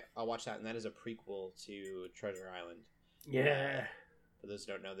because I'll watch that, and that is a prequel to Treasure Island. Yeah. For those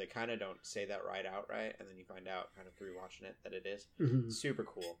who don't know, they kind of don't say that right outright, and then you find out kind of through watching it that it is. Mhm. Super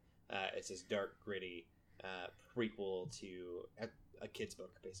cool. It's this dark, gritty prequel to a kid's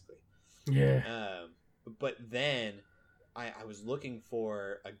book, basically. Yeah. But then I was looking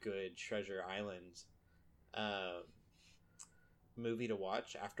for a good Treasure Island movie to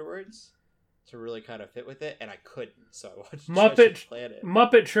watch afterwards to really kind of fit with it, and I couldn't, so I watched Treasure Planet.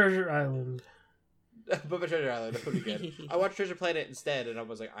 Muppet Treasure Island. Muppet Treasure Island, that would be good. I watched Treasure Planet instead, and I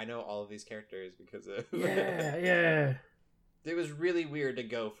was like, I know all of these characters because of... Yeah. It was really weird to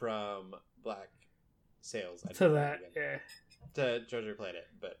go from Black Sails To that, yeah. to Treasure Planet,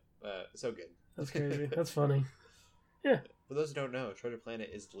 but so good. That's crazy. That's funny. For those who don't know, Treasure Planet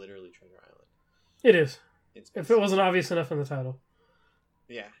is literally Treasure Island. It is. It's If it wasn't obvious enough in the title.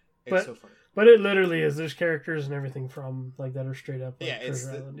 Yeah, it's But- so funny. But it literally is. There's characters and everything from, like, that are straight up, like, Yeah, it's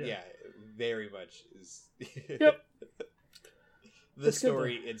Treasure Island. yeah, very much is. Yep. The That's good,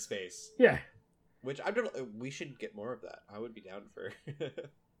 story in space, Yeah. which I don't. We should get more of that. I would be down for.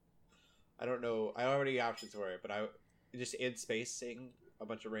 I don't know. I already have options for it, but I just in space seeing a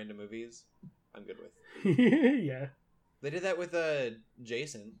bunch of random movies. I'm good with. Yeah. They did that with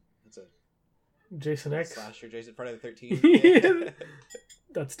Jason. That's a Jason X. slasher. Jason Friday the 13th. Yeah.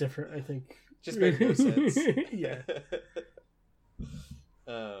 That's different, I think. Just makes no sense. Yeah.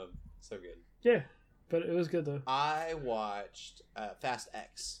 So good. Yeah. But it was good, though. I watched Fast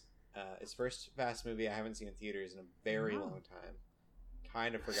X. It's first Fast movie I haven't seen in theaters in a very long time.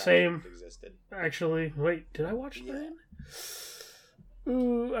 Kind of forgot Same. it existed. Actually, wait, did I watch Yeah. 9?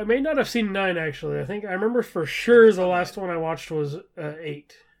 Ooh, I may not have seen 9, actually. I remember for sure the last one I watched was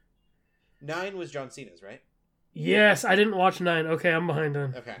 8. 9 was John Cena's, right? Yes, I didn't watch 9. Okay, I'm behind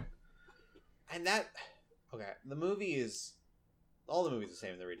on. Okay. And the movie is... All the movies are the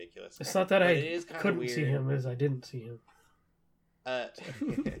same, they're ridiculous. It's not that But I it is kinda couldn't weird. see him, as I didn't see him.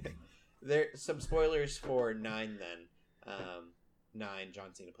 There's some spoilers for 9 then. 9,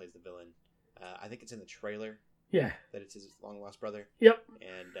 John Cena plays the villain. I think it's in the trailer Yeah. that it's his long lost brother. Yep.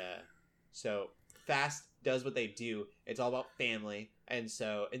 And so Fast does what they do. It's all about family. And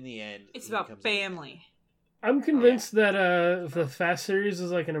so in the end, It's he about becomes- family. I'm convinced that the Fast series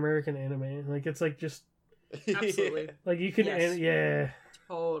is like an American anime. Like, it's like just... Absolutely. Like, you can... Yes. Yeah.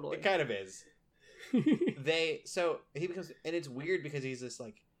 Totally. It kind of is. He becomes, and it's weird because he's this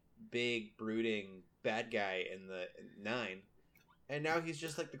like big brooding bad guy in the 9, and now he's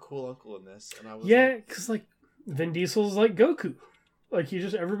just like the cool uncle in this. And I was Yeah, because, like, Vin Diesel's like Goku. Like,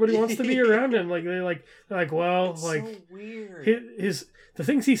 everybody wants to be around him. Like, they're like, well, it's like... so weird. The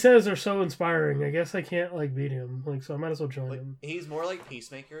things he says are so inspiring. I guess I can't, like, beat him. Like, so I might as well join Like, him. he's more like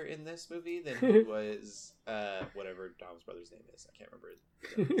Peacemaker in this movie than he was whatever Dom's brother's name is. I can't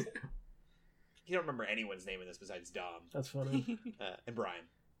remember. You don't remember anyone's name in this besides Dom. That's funny. And Brian,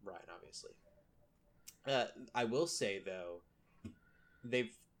 obviously. I will say though,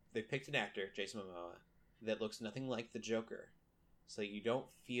 they've picked an actor, Jason Momoa, that looks nothing like the Joker, so you don't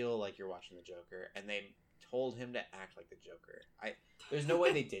feel like you're watching the Joker. And they told him to act like the Joker. There's no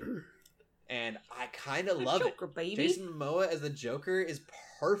way they didn't, and I kind of love Joker, it. baby. Jason Momoa as the Joker is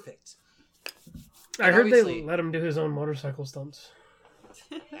perfect. I And heard they obviously- let him do his own motorcycle stunts.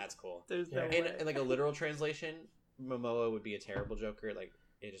 That's cool. There's no Yeah. way. In like a literal translation, Momoa would be a terrible Joker. Like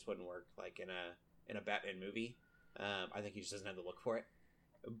it just wouldn't work. Like in a Batman movie, I think he just doesn't have the look for it.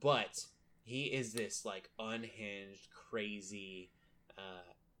 But he is this like unhinged, crazy,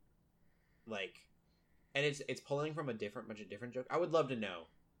 like, and it's pulling from a bunch of different jokes. I would love to know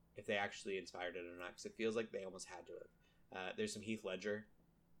if they actually inspired it or not, because it feels like they almost had to have. There's some Heath Ledger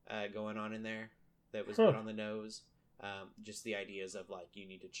going on in there that was good on the nose. Just the ideas of like you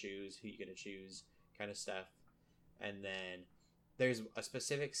need to choose who you're gonna choose, kind of stuff. And then there's a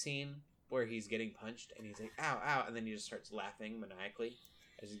specific scene where he's getting punched and he's like ow ow, and then he just starts laughing maniacally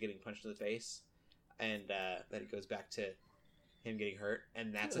as he's getting punched in the face, and then it goes back to him getting hurt,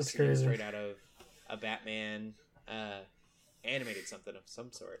 and that's a That's scene crazy. straight out of a Batman animated something of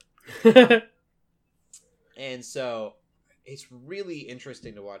some sort. And so it's really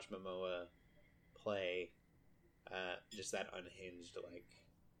interesting to watch Momoa play just that unhinged like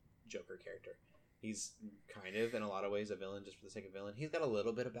Joker character. He's kind of in a lot of ways a villain just for the sake of villain. He's got a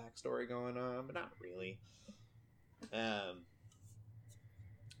little bit of backstory going on, but not really.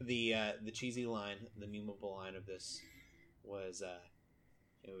 The cheesy line, the memeable line of this was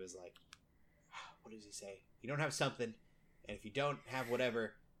it was like, what does he say? You don't have something, and if you don't have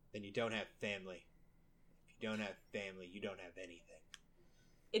whatever, then you don't have family. If you don't have family, you don't have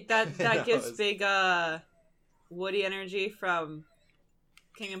anything. That That gives was- big Woody energy from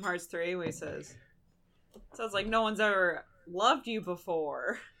Kingdom Hearts 3 where he says, sounds like no one's ever loved you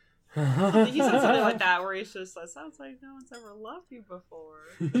before. He said something like that where he's just like, sounds like no one's ever loved you before.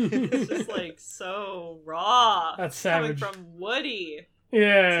 It's just like so raw. That's savage. Coming from Woody.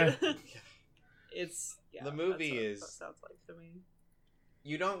 Yeah. It's The movie that's what is- that sounds like to me.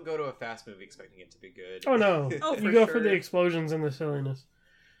 You don't go to a fast movie expecting it to be good. Oh no. Oh, You for go for sure. the explosions and the silliness.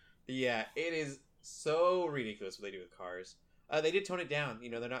 Yeah, it is so ridiculous what they do with cars. They did tone it down. You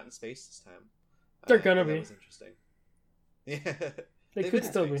know, they're not in space this time. They're gonna that be. was interesting. Yeah. They They've could been in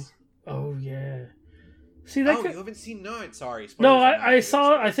still be. space. Oh yeah. See that Oh, could... you haven't seen Nine. Sorry. No, spoilers on Nine. I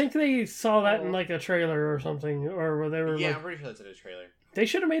saw. It's- I think they saw that in Oh. like a trailer or something, or where they were. Yeah, like, I'm pretty sure that's in a trailer. they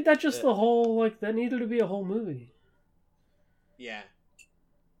should have made that just the whole. Like that needed to be a whole movie. Yeah.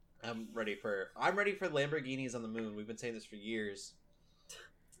 I'm ready for Lamborghinis on the moon. We've been saying this for years.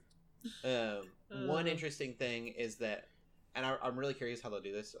 One interesting thing is that, and I'm really curious how they'll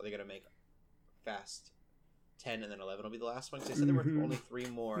do this. Are they going to make Fast 10 and then 11 will be the last one? 'Cause they said there were Mhm. only 3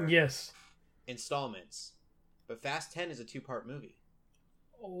 more Yes. installments. But Fast 10 is a 2-part movie.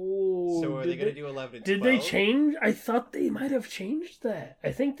 Oh. So are they going to do 11 and Did 12? they change? I thought they might have changed that.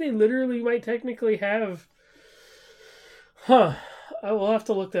 I think they literally might technically have. Huh. I will have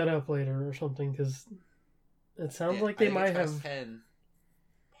to look that up later or something because it sounds Yeah, like I they think might it's have. Fast 10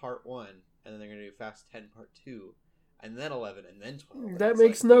 Part 1, and then they're going to do Fast 10 Part 2, and then 11, and then 12. That It's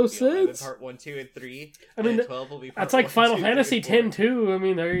makes like, no it'll be 11 sense. Part 1, 2, and 3. I mean, and 12 will be part That's like 1, Final 2, Fantasy 3, and 10 too. I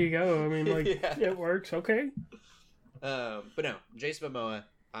mean, there you go. I mean, like Yeah. it works. Okay. 4. But no, Jason Momoa,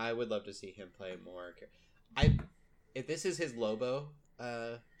 I would love to see him play more. If this is his Lobo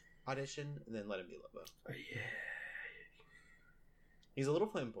audition, then let him be Lobo. Oh, yeah. He's a little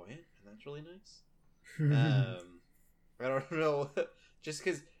flamboyant, and that's really nice. I don't know, just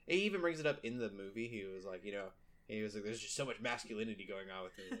because he even brings it up in the movie. He was like, there's just so much masculinity going on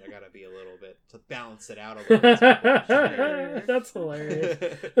with me. I gotta be a little bit to balance it out a little bit. That's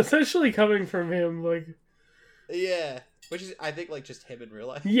hilarious. Especially coming from him, like Yeah, which is I think like just him in real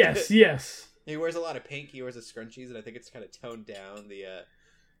life. yes, yes. He wears a lot of pink. He wears a scrunchies, and I think it's kind of toned down.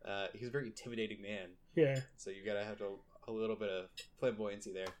 He's a very intimidating man. Yeah. So you gotta have a little bit of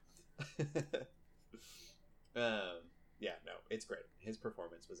flamboyancy there. Yeah, no, it's great. His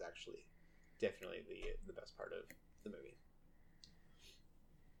performance was actually definitely the best part of the movie.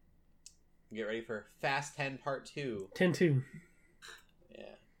 Get ready for Fast 10 Part 2. 10-2.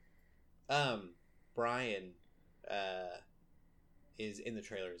 Yeah. Brian is in the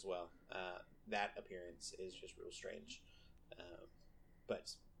trailer as well. That appearance is just real strange.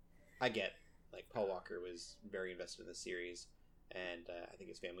 But I get, like, Paul Walker was very invested in the series, and I think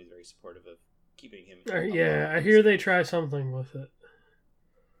his family's very supportive of keeping him. Yeah, I hear they try something with it.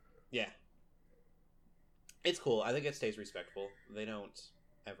 Yeah. It's cool. I think it stays respectful. They don't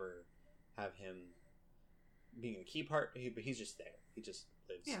ever have him being a key part, but he's just there. He just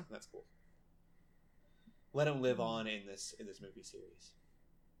lives. Yeah. That's cool. Let him live on in this movie series.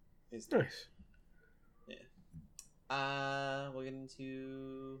 Nice. We'll get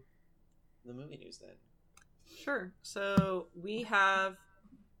into the movie news then. Sure. So we have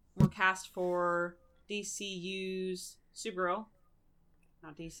more cast for DCU's Supergirl.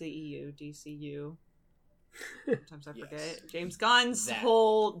 Not DCEU, DCU. Sometimes I forget. Yes. James Gunn's That.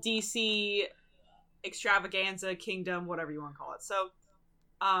 whole DC extravaganza, kingdom, whatever you want to call it. So,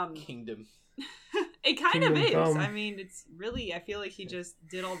 Kingdom. it kind of Kingdom is. Come. I mean, it's really, I feel like he just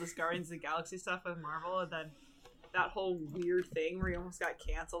did all this Guardians of the Galaxy stuff with Marvel, and then that whole weird thing where he almost got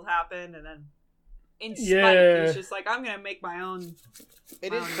canceled happened, and then in spite, Yeah. he's just like, I'm gonna make my own.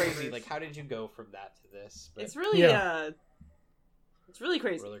 It Wow, is crazy. universe. Like, how did you go from that to this? But It's really, it's really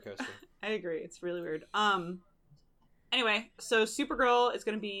crazy. roller coaster. I agree. It's really weird. Anyway, so Supergirl is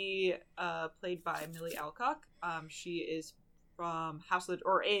going to be played by Millie Alcock. She is from in House of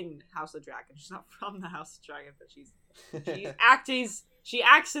the Dragon. She's not from the House of the Dragon, but she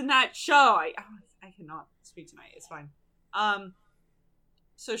acts in that show. I cannot speak tonight. It's fine.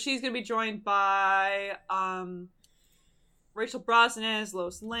 So she's going to be joined by Rachel Brosnahan as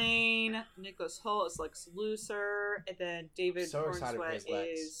Lois Lane, Nicholas Hoult as Lex Luthor, and then David So excited for Cornsweet his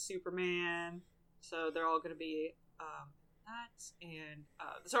Lex. is Superman. So they're all going to be that. And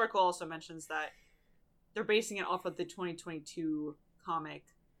this article also mentions that they're basing it off of the 2022 comic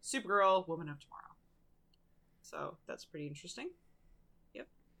Supergirl, Woman of Tomorrow. So that's pretty interesting. Yep.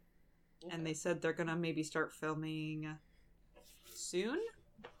 And they said they're going to maybe start filming soon,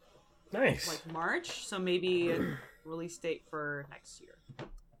 Nice. like March. So maybe a release date for next year.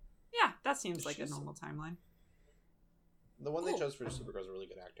 Yeah, that seems like a normal timeline. The one they Cool. chose for Supergirl is a really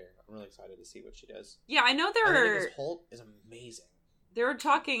good actor. I'm really excited to see what she does. Yeah, I know And there I were. think Holt is amazing. They were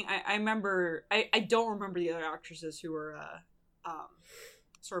talking. I remember. I don't remember the other actresses who were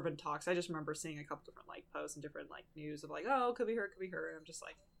sort of in talks. I just remember seeing a couple different like posts and different like news of like, oh, it could be her, it could be her. And I'm just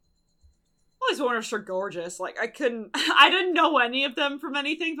like, all these women are so gorgeous. Like I didn't know any of them from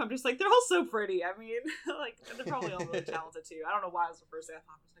anything. But I'm just like, they're all so pretty. I mean, like they're probably all really talented too. I don't know why it was the first thing I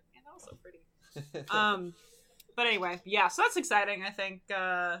thought. I was like, man, they're all so pretty. But anyway, yeah. So that's exciting. I think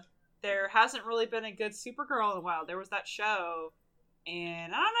there hasn't really been a good Supergirl in a while. There was that show.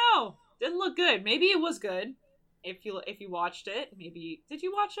 And I don't know, didn't look good. Maybe it was good if you watched it. Maybe did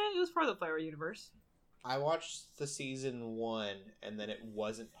you watch it? It was part of the Flair universe. I watched the season 1, and then it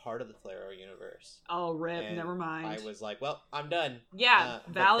wasn't part of the Flare universe. Oh, rip! And Never mind. I was like, well, I'm done. Yeah,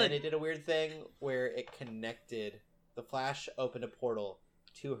 But valid. then it did a weird thing where it connected. The Flash opened a portal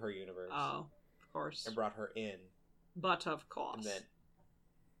to her universe Oh, of course. and brought her in. But of And course. then,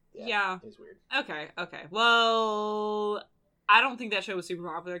 Yeah. it was weird. Okay. Well, I don't think that show was super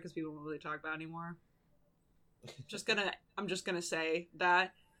popular because people don't really talk about it anymore. I'm just gonna say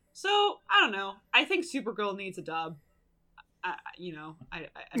that. So I don't know. I think Supergirl needs a dub. I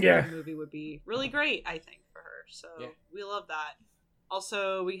think Yeah. the movie would be really great. I think for her. So Yeah. we love that.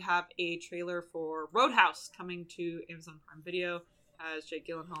 Also, we have a trailer for Roadhouse coming to Amazon Prime Video. Has Jake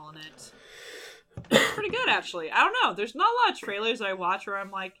Gyllenhaal in it. It's pretty good, actually. I don't know. There's not a lot of trailers that I watch where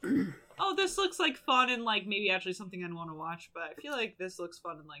I'm like, oh, this looks like fun and like maybe actually something I'd want to watch. But I feel like this looks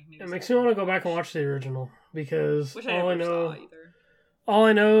fun and like maybe It makes me want to go back and watch the original because which I all I never know, saw either. all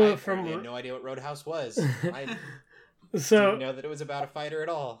I know I from had no idea what Roadhouse was. I so didn't know that it was about a fighter at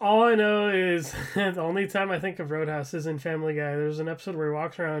all. all I know is the only time I think of Roadhouse is in Family Guy. There's an episode where he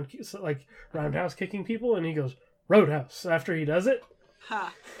walks around like roundhouse kicking people, and he goes Roadhouse after he does it,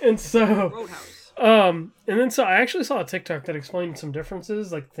 Ha! and so. Roadhouse. And then so I actually saw a TikTok that explained some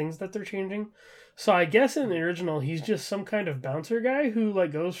differences, like things that they're changing. So I guess in the original, he's just some kind of bouncer guy who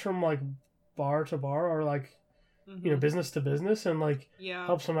like goes from like bar to bar or like Mhm. business to business and like Yeah.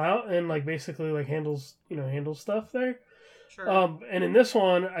 helps them out and like basically like handles stuff there. Sure. And in this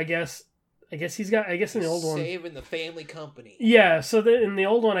one, I guess he's got in the old one. Saving the family company. Yeah, so in the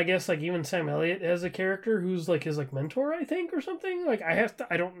old one, I guess like even Sam Elliott has a character who's like his like mentor, I think, or something. Like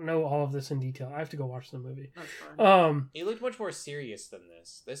I don't know all of this in detail. I have to go watch the movie. That's fun. He looked much more serious than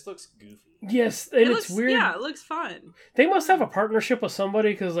this. This looks goofy. Yes, and It it's looks, weird. Yeah, it looks fun. They must have a partnership with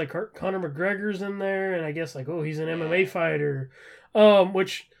somebody because like Conor McGregor's in there, and I guess like he's an MMA fighter,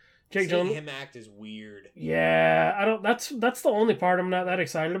 which Jake Seeing Gyllenhaal. him act is weird. Yeah, I don't. That's the only part I'm not that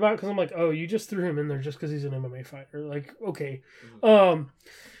excited about because I'm like, oh, you just threw him in there just because he's an MMA fighter. Like, okay,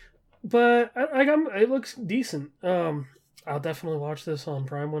 but it looks decent. I'll definitely watch this on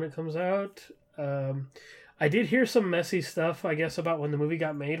Prime when it comes out. I did hear some messy stuff, I guess, about when the movie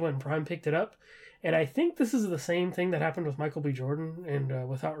got made when Prime picked it up, and I think this is the same thing that happened with Michael B. Jordan and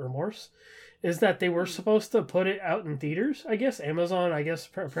Without Remorse. Is that they were supposed to put it out in theaters, I guess. Amazon, I guess,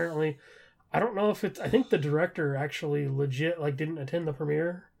 apparently. I don't know if it's... I think the director actually legit, like, didn't attend the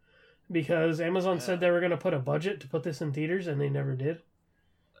premiere. Because Amazon said they were going to put a budget to put this in theaters, and they never did.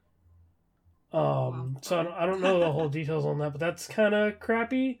 So I don't know the whole details on that, but that's kind of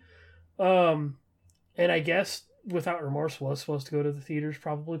crappy. And I guess Without Remorse was supposed to go to the theaters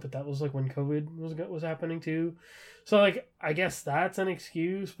probably, but that was, like, when COVID was happening, too. So, like, I guess that's an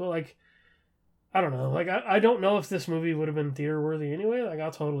excuse, but, like... I don't know. Like, I don't know if this movie would have been theater worthy anyway. Like, I'll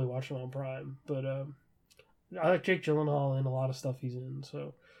totally watch it on Prime. But I like Jake Gyllenhaal in a lot of stuff he's in,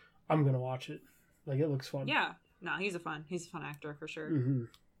 so I'm gonna watch it. Like, it looks fun. Yeah. No, he's a fun actor for sure. Mm-hmm.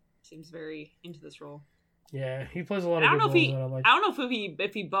 Seems very into this role. Yeah, he plays a lot I of don't good know if roles that I like. I don't know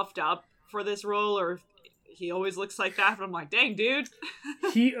if he buffed up for this role or if he always looks like that. But I'm like, dang, dude.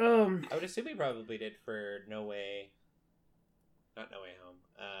 He I would assume he probably did for No Way Home.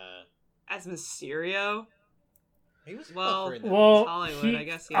 As Mysterio. He was Well- buffer in that. well, Hollywood, I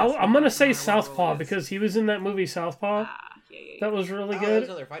guess he has I'm to gonna have say no matter what Southpaw role it is. because he was in that movie Southpaw. Yeah. That was really Oh, that good. was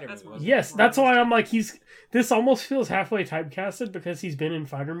another fighter That's movie. more- Wasn't Yes, that's why I'm like this almost feels halfway typecasted because he's been in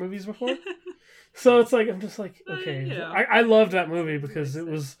fighter movies before. So it's like I'm just like okay. You know. I loved that movie because it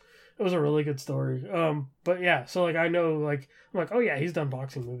was a really good story. But yeah, so like I know like I'm like oh yeah he's done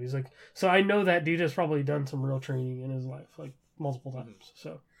boxing movies like so I know that dude has probably done some real training in his life like multiple times.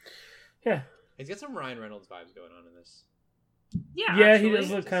 So yeah, He's got some Ryan Reynolds vibes going on in this. Yeah. yeah actually. he does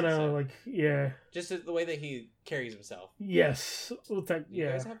look Just kind as of a- like yeah Just the way that he carries himself. yes with that You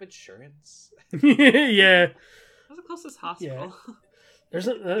yeah guys have insurance? yeah. What's the closest hospital? There's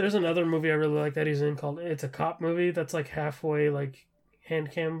another movie I really like that he's in called it's a cop movie that's like halfway like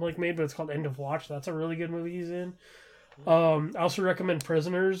hand cam like made but it's called End of Watch. That's a really good movie he's in. I also recommend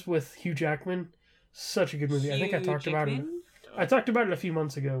Prisoners with Hugh Jackman. Such a good movie. I think I Hugh talked about it. Jackman? I talked about it a few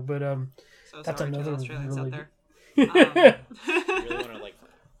months ago, but So that's sorry to another Australians really out there. You really want to like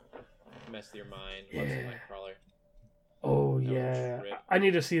mess with your mind. Watch Yeah. Nightcrawler. oh That was yeah, rip. I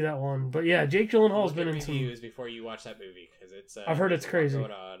need to see that one. But yeah, Jake Gyllenhaal's Look been at in some. reviews before you watch that movie because it's. I've heard it's crazy.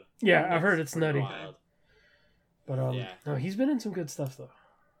 going on. Yeah, I've heard it's pretty nutty. wild. But Yeah. no, he's been in some good stuff though.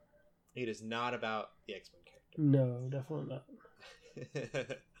 It is not about the X-Men No, definitely not.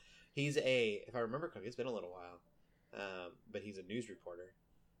 character. He's if I remember correctly, it's been a little while, but he's a news reporter,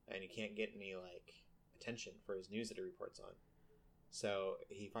 and he can't get any like attention for his news that he reports on. So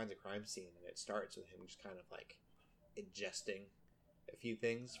he finds a crime scene, and it starts with him just kind of like ingesting a few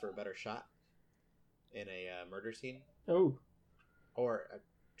things for a better shot in a murder scene Oh, or a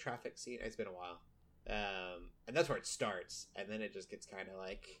traffic scene. It's been a while, and that's where it starts, and then it just gets kind of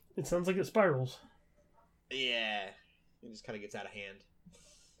like it sounds like it spirals. yeah, it just kind of gets out of hand.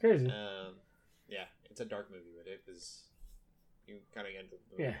 Crazy. Yeah, it's a dark movie, but it was you kind of end up.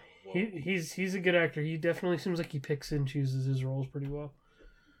 Yeah, whoa. he's a good actor. He definitely seems like he picks and chooses his roles pretty well.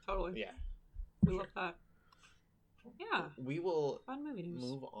 Totally. Yeah, We love that. Yeah. we will Fun movie news.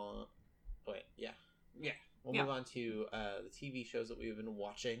 move on. Wait, yeah. We'll Yeah. move on to the TV shows that we've been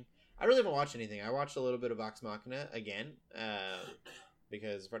watching. I really haven't watched anything. I watched a little bit of Vox Machina again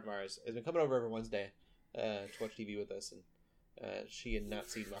because a friend of ours has been coming over every Wednesday to watch TV with us, and she had not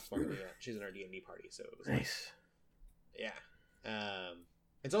seen Vox Machina yet. She's in our D&D party, so it was like, Nice. yeah.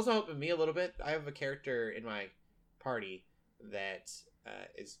 It's also helping me a little bit. I have a character in my party that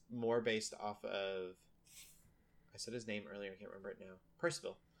is more based off of. I said his name earlier. I can't remember it now.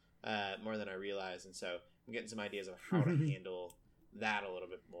 Percival. More than I realized, and so I'm getting some ideas of how to handle that a little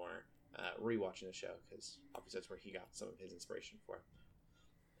bit more. Rewatching the show because obviously that's where he got some of his inspiration for.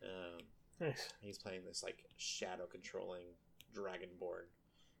 Nice. He's playing this like shadow controlling dragonborn.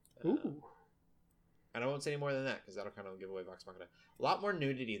 Ooh. And I won't say any more than that because that'll kind of give away Vox Machina. A lot more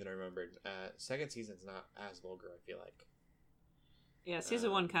nudity than I remembered. Second season's not as vulgar, I feel like. Yeah,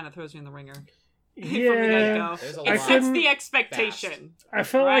 season 1 kind of throws me in the ringer. From the Yeah. get-go. There's a It lot sets couldn't- the expectation. I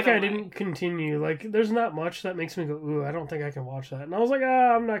felt Right like I away. didn't continue. Like, there's not much that makes me go, ooh, I don't think I can watch that. And I was like,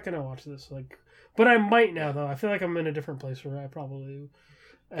 I'm not gonna watch this. Like, but I might now though. I feel like I'm in a different place where I probably.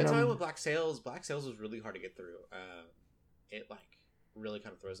 That's why with Black Sails was really hard to get through. It like really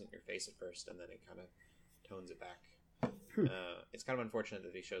kind of throws it in your face at first, and then it kind of tones it back. It's kind of unfortunate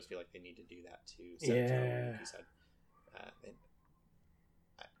that these shows feel like they need to do that to set a tone, like you said. And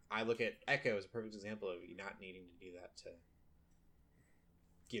I look at Echo as a perfect example of you not needing to do that to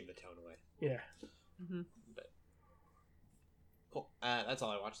give the tone away. Yeah. Mm-hmm. But cool. That's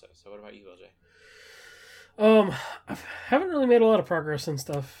all I watched though. So what about you, LJ? I haven't really made a lot of progress and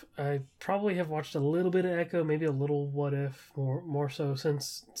stuff. I probably have watched a little bit of Echo, maybe a little What If, more so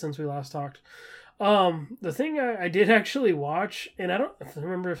since we last talked. The thing I did actually watch, and I don't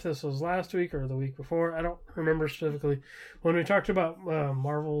remember if this was last week or the week before. I don't remember specifically when we talked about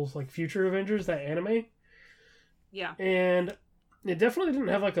Marvel's like Future Avengers, that anime, Yeah. and it definitely didn't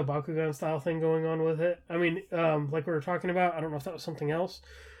have like a Bakugan style thing going on with it. I mean, like we were talking about, I don't know if that was something else.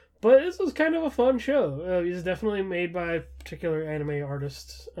 But this was kind of a fun show. It's definitely made by particular anime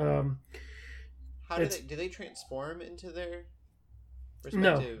artists. How do It's- they transform into their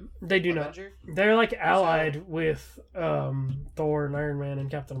No, respective they do not. Avenger? They're like allied with Thor and Iron Man and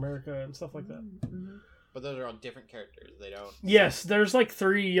Captain America and stuff like that. Mm-hmm. But those are all different characters. They don't. Yes, there's like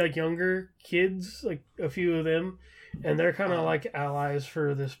 3 like younger kids, like a few of them, and they're kind of like allies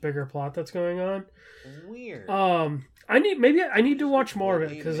for this bigger plot that's going on. Weird. I need to watch more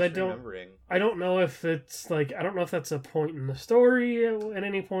of it because I Misremembering. don't know if it's like I don't know if that's a point in the story at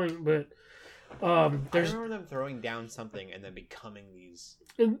any point, but I there's remember them throwing down something and then becoming these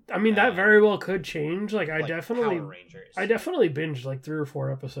I mean that very well could change. Like like, definitely Power Rangers. I definitely binged like 3 or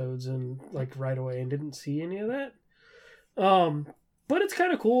 4 episodes and like right away and didn't see any of that. But it's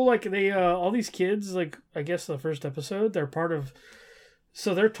kind of cool. Like they all these kids, like I guess the first episode, they're part of.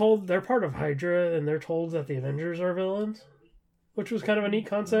 So they're told they're part of Hydra, and they're told that the Avengers are villains, which was kind of a neat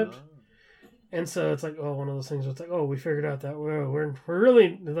concept. Oh. And so it's like, oh, one of those things where it's like, oh, we figured out that we're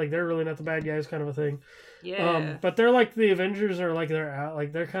really like they're really not the bad guys, kind of a thing. Yeah. But they're like the Avengers are like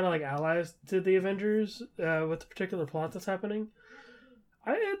they're kind of like allies to the Avengers with the particular plot that's happening.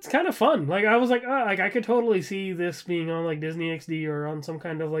 It's kind of fun. Like I was like, like I could totally see this being on like Disney XD or on some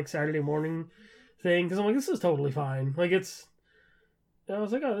kind of like Saturday morning thing because I'm like, this is totally fine. Like it's. I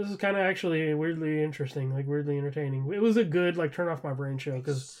was like, oh, this is kind of actually weirdly interesting, like weirdly entertaining. It was a good like turn off my brain show It's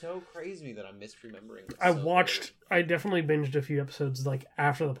because so crazy that I'm misremembering. This I so watched. I definitely binged a few episodes like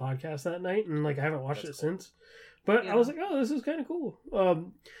after the podcast that night, and like I haven't watched That's it cool. since. But Yeah. I was like, oh, this is kind of cool.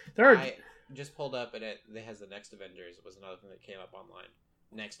 There are I just pulled up and it has the Next Avengers. It was another thing that came up online.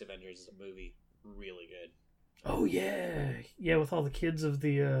 Next Avengers is a movie, really good. oh yeah, with all the kids of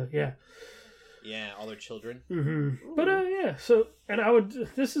the yeah. Yeah, all their children. Mm-hmm. But yeah, so and I would.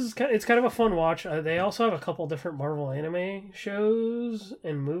 This is it's kind of a fun watch. They also have a couple different Marvel anime shows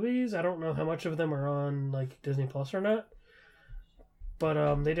and movies. I don't know how much of them are on like Disney Plus or not, but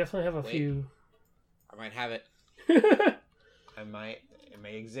they definitely have a Wait. few. I might have it. I might. It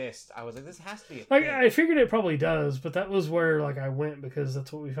may exist. I was like, this has to be a Like thing. I figured it probably does, but that was where like I went because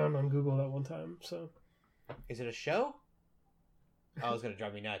that's what we found on Google that one time. So Is it a show? Oh, it's gonna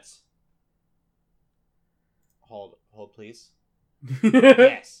drive me nuts. Hold, please.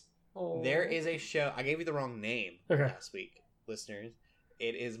 Yes, Oh. there is a show. I gave you the wrong name Okay. last week, listeners.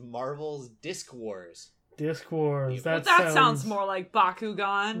 It is Marvel's Disc Wars. Disc Wars. Well, That, that sounds more like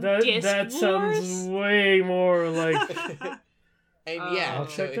Bakugan. Disc that Wars? sounds way more like. And Oh. yeah, I'll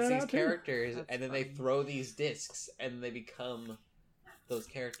so check it's that these out, too. characters, That's and then they funny. throw these discs, and they become those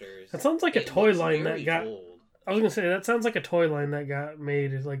characters. That sounds like a It toy looks line very that got. old. I was gonna say that sounds like a toy line that got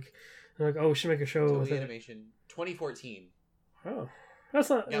made. It's like, oh, we should make a show So with the it. animation, 2014. Oh, that's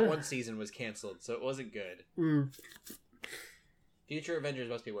not. Yeah, one season was canceled, so it wasn't good. Mm. Future Avengers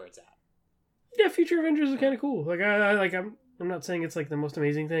must be where it's at. Yeah, Future Avengers is kind of cool. Like I like I'm not saying it's like the most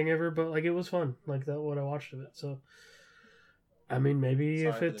amazing thing ever, but like it was fun. Like that what I watched of it. So, I mean, maybe Sorry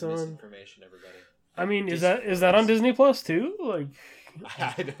if for it's the on. misinformation, everybody. I mean, is Disney that on Plus. Disney Plus too? Like,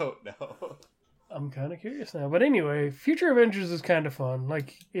 I don't know. I'm kind of curious now. But anyway, Future Avengers is kind of fun.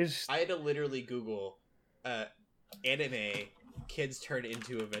 Like, is I had to literally Google anime kids turn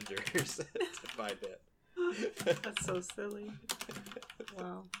into Avengers to find it. That's so silly.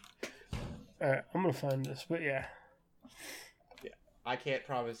 Wow. all right. I'm gonna find this, but yeah. I can't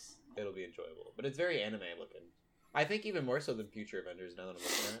promise it'll be enjoyable, but it's very anime looking. I think even more so than Future Avengers now that I'm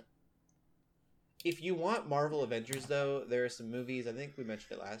looking at it. If you want Marvel Avengers, though, there are some movies. I think we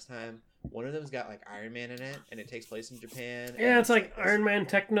mentioned it last time. One of them's got like Iron Man in it, and it takes place in Japan. Yeah, and it's like this Iron Man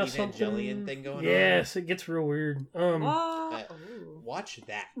Techno Evangelion something thing going on. Yes, it gets real weird. What? Watch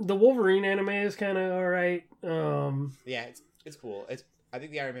that. The Wolverine anime is kind of all right. Yeah, it's cool. I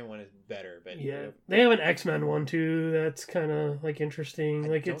think the Iron Man one is better, but Yeah, they have an X-Men one too. That's kind of like interesting. I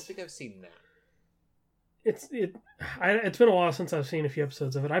Like don't think I've seen that. it's been a while since I've seen a few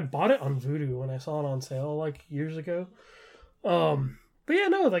episodes of it. I bought it on Vudu when I saw it on sale like years ago. But yeah,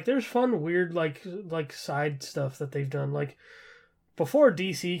 no, like there's fun, weird like side stuff that they've done. Like before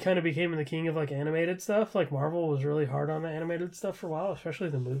DC kind of became the king of like animated stuff, like Marvel was really hard on the animated stuff for a while, especially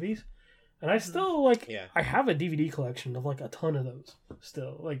the movies. And I still like Yeah. I have a DVD collection of like a ton of those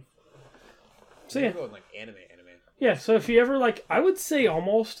still. Like so They're yeah. going like anime. Yeah, so if you ever like, I would say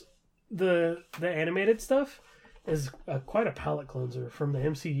almost the animated stuff is quite a palate cleanser from the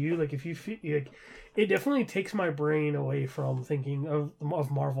MCU. Like if you feel like, it definitely takes my brain away from thinking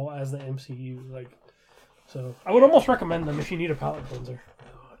of Marvel as the MCU. Like, so I would almost recommend them if you need a palate cleanser.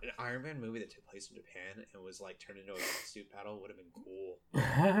 An Iron Man movie that took place in Japan and was like turned into a suit battle would have been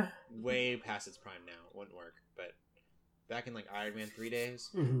cool. Way past its prime now. It wouldn't work, but back in like Iron Man 3 days,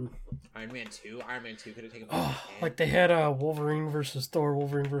 hmm Iron Man 2 could have taken place in Oh, Japan. like they had Wolverine versus Thor,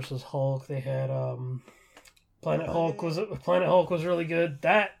 Wolverine versus Hulk. They had Planet Hulk was really good.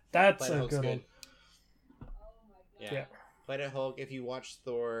 That's Planet a Hulk's good one. Yeah. Planet Hulk, if you watch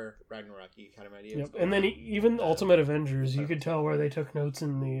Thor Ragnarok, you kind of idea. Yep. And then even Ultimate Avengers, you could tell where they took notes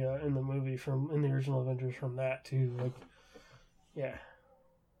in the movie in the original Avengers from that too. Like, yeah.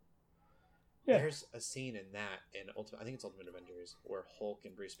 Yeah. There's a scene in that in I think it's Ultimate Avengers where Hulk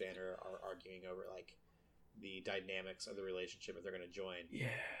and Bruce Banner are arguing over like the dynamics of the relationship if they're going to join. Yeah.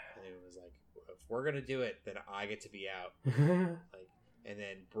 And it was like, if we're going to do it, then I get to be out. Like, and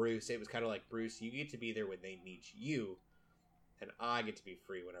then Bruce, it was kind of like, Bruce, you get to be there when they need you, and I get to be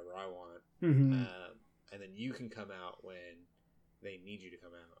free whenever I want. hmm And then you can come out when they need you to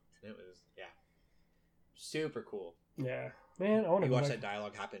come out. And it was, yeah, super cool. Yeah. Man, I want to You go watch back. that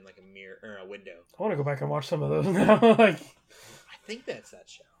dialogue happen like a mirror or a window. I want to go back and watch some of those now. Like, I think that's that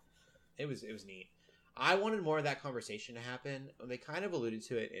show. It was neat. I wanted more of that conversation to happen. They kind of alluded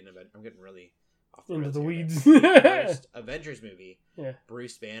to it in I'm getting really off the into rails the here, weeds. but the first Avengers movie, Yeah.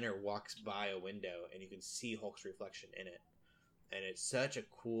 Bruce Banner walks by a window and you can see Hulk's reflection in it. And it's such a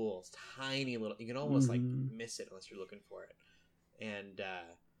cool, tiny little. You can almost like Mhm. miss it unless you're looking for it. And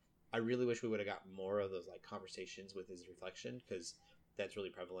I really wish we would have got more of those like conversations with his reflection, because that's really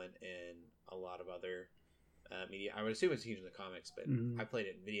prevalent in a lot of other media. I would assume it's huge in the comics, but Mhm. I played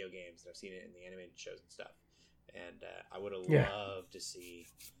it in video games and I've seen it in the animated shows and stuff. And I would have Yeah. loved to see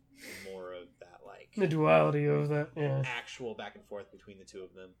more of that like The duality of that, yeah. actual back and forth between the two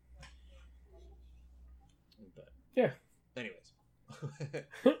of them. But Yeah. anyways.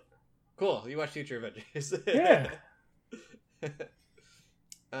 Cool. You watch Future Avengers. Yeah.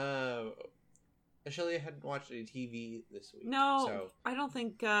 Shelly hadn't watched any TV this week. No, So I don't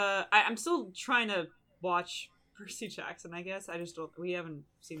think. I'm still trying to watch Percy Jackson. I guess I just don't. We haven't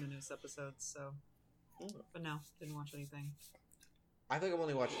seen the newest episodes, so. But no, didn't watch anything. I think I'm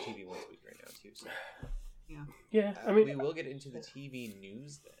only watching TV once a week right now too. So Yeah, I we mean, will get into the TV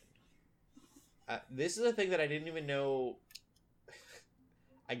news then. This is a thing that I didn't even know.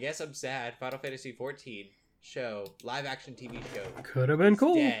 I guess I'm sad. Final Fantasy 14 show, live action TV show, could have been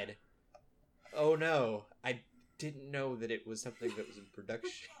cool. dead. Oh no, I didn't know that it was something that was in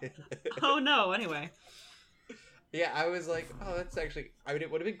production. Oh no! Anyway, Yeah, I was like, oh, that's actually. I mean, it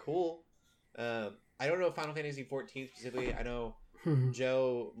would have been cool. I don't know Final Fantasy 14 specifically. I know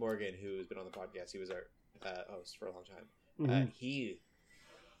Joe Morgan, who's been on the podcast. He was our host for a long time. He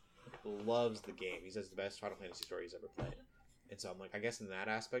loves the game. He says the best Final Fantasy story he's ever played. And so I'm like, I guess in that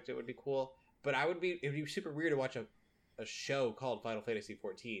aspect it would be cool. But it would be super weird to watch a show called Final Fantasy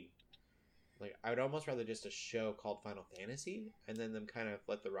 14. Like, I would almost rather just a show called Final Fantasy, and then them kind of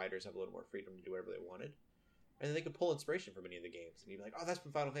let the writers have a little more freedom to do whatever they wanted. And then they could pull inspiration from any of the games. And you'd be like, oh, that's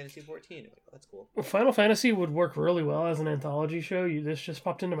from Final Fantasy 14. And like, oh, that's cool. Final Fantasy would work really well as an anthology show. This just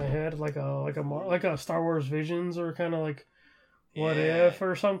popped into my head like a Star Wars Visions or kind of like What If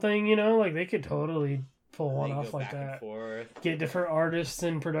or something. You know, like they could totally pull one off like that. Get different artists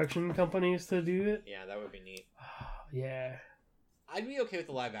and production companies to do it. Yeah, that would be neat. Yeah. I'd be okay with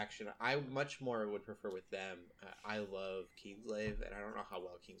the live action. I much more would prefer with them. I love Kingslave, and I don't know how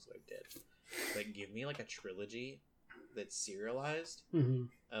well Kingslave did. Like, give me like a trilogy that's serialized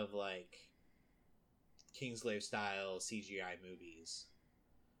of like Kingslave style CGI movies.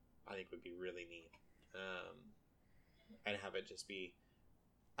 I think would be really neat. And have it just be.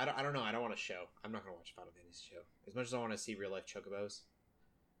 I don't know. I don't want a show. I'm not gonna watch a Final Fantasy show as much as I want to see real life chocobos.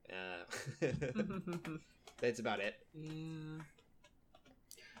 That's about it. yeah.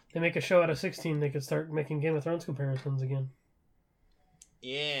 They make a show out of 16, they could start making Game of Thrones comparisons again.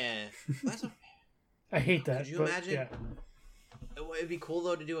 Yeah, that's I hate that. Could you but, imagine? Yeah. It'd be cool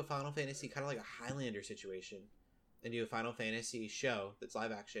though to do a Final Fantasy, kind of like a Highlander situation, and do a Final Fantasy show that's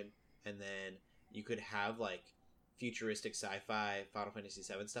live action, and then you could have like futuristic sci-fi Final Fantasy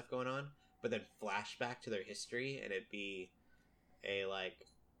VII stuff going on, but then flashback to their history, and it'd be a like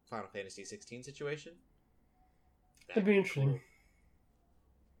Final Fantasy 16 situation. That'd be interesting. Cool.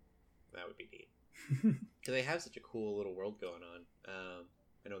 That would be neat. Because they have such a cool little world going on.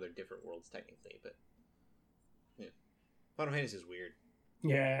 I know they're different worlds technically, but yeah, Final Fantasy is weird.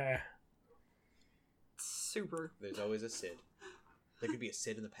 Yeah. Super. There's always a Sid. There could be a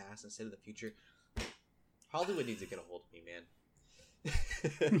Sid in the past and a Sid in the future. Hollywood needs to get a hold of me, man.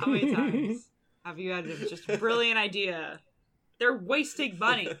 How many times have you had just a brilliant idea? They're wasting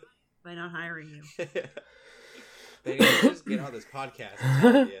money by not hiring you. They need to just get on this podcast. I'm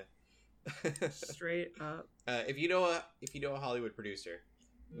telling you. Straight up. If you know a Hollywood producer,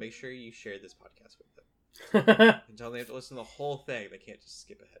 make sure you share this podcast with them. And tell them they have to listen to the whole thing. They can't just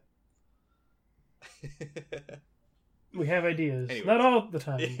skip ahead. We have ideas. Anyways. Not all the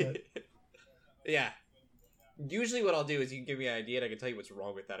time, but Yeah. Usually what I'll do is you can give me an idea and I can tell you what's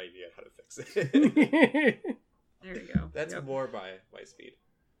wrong with that idea and how to fix it. There you go. That's Yep. more my speed.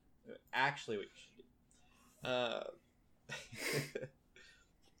 Actually, what you should do.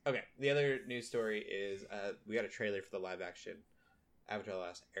 Okay, the other news story is we got a trailer for the live action Avatar: The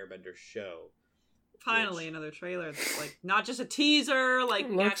Last Airbender show. Finally, another trailer that's like not just a teaser, like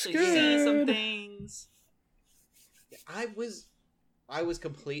we Looks actually see some good. things. I was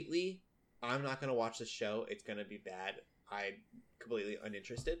completely. I'm not gonna watch the show. It's gonna be bad. I'm completely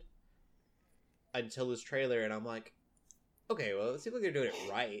uninterested until this trailer, and I'm like, okay, well, it seems like they're doing it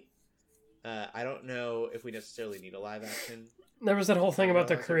right. I don't know if we necessarily need a live action. there was that whole thing about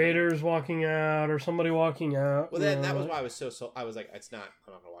the creators walking out or somebody walking out. Well, then that was why I was so. I was like, it's not.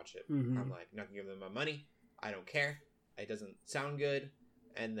 I'm not gonna watch it. Mhm. I'm like, not gonna give them my money. I don't care. It doesn't sound good.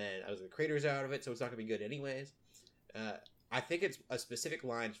 And then I was like, the creators are out of it, so it's not gonna be good anyways. I think it's a specific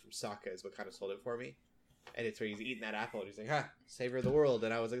line from Sokka is what kind of sold it for me. And it's where he's eating that apple and he's like, savior of the world.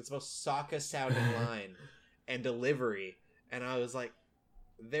 And I was like, it's the most Sokka sounding line and delivery. And I was like,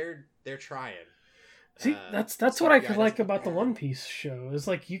 they're trying. See, that's what I could like about the One Piece show. Is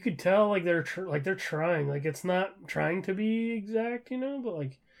like you could tell like they're trying. Like it's not trying to be exact, you know. But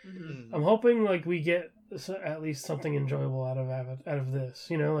like Mm-hmm. I'm hoping like we get at least something enjoyable out of this,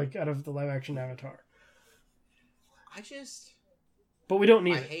 you know, like out of the live action Avatar. but we don't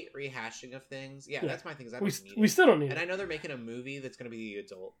need I it. hate rehashing of things. Yeah, Yeah. that's my thing. Is I We, don't need we it. still don't need And it. I know they're making a movie that's going to be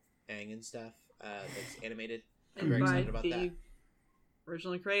adult Aang and stuff. That's animated. I'm And very by excited about the that.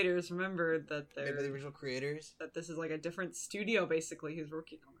 original creators, remember that Maybe the they're original creators. that this is like a different studio basically who's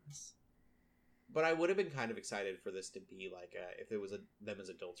working on this. But I would have been kind of excited for this to be like if it was them as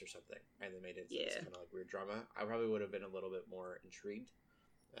adults or something, and they made it Yeah. kind of like weird drama. I probably would have been a little bit more intrigued.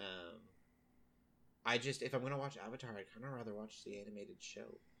 I just, if I'm gonna watch Avatar, I'd kind of rather watch the animated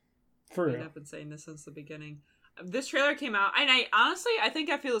show. For I mean, real. I've been saying this since the beginning. This trailer came out, and I honestly, I think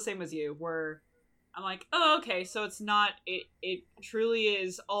I feel the same as you, where I'm like, oh, okay, so it's not, it truly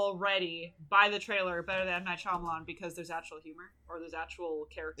is already, by the trailer, better than M. Night Shyamalan because there's actual humor, or there's actual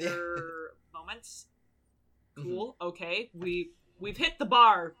character moments. Cool, okay, we've hit the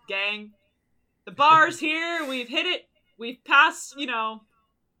bar, gang. The bar's here, we've hit it, we've passed,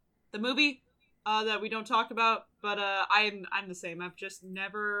 the movie that we don't talk about, but I'm the same. I've just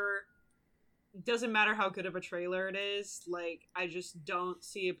never. It doesn't matter how good of a trailer it is. Like, I just don't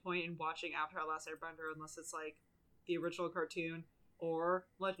see a point in watching Avatar: Last Airbender unless it's like the original cartoon or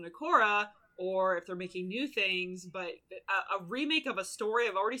Legend of Korra, or if they're making new things. But a remake of a story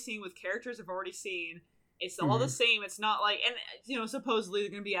I've already seen with characters I've already seen. It's all the same. It's not like, and supposedly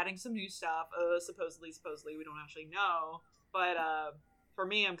they're going to be adding some new stuff. Supposedly, we don't actually know. But for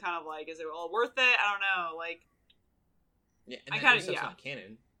me, I'm kind of like, is it all worth it? I don't know. Like, Yeah, I and kinda- that yeah. not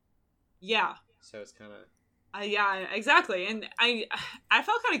canon, yeah. so it's kind of. Yeah, exactly. And I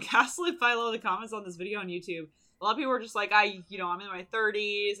felt kind of gaslit by a lot of the comments on this video on YouTube. A lot of people were just like, I'm in my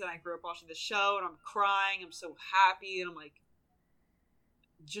 30s and I grew up watching this show and I'm crying. I'm so happy. And I'm like,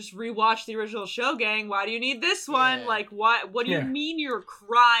 just rewatch the original show, gang. Why do you need this one? Yeah. Like, what do you Yeah. mean you're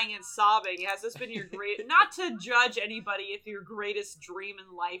crying and sobbing? Has this been your great... Not to judge anybody if your greatest dream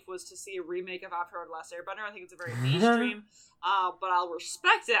in life was to see a remake of Avatar: The Last Airbender. I think it's a very niche dream. But I'll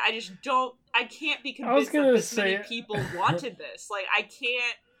respect it. I just don't... I can't be I was convinced that gonna this many say- people wanted this. Like, I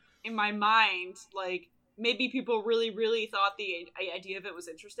can't, in my mind, like... Maybe people really, really thought the idea of it was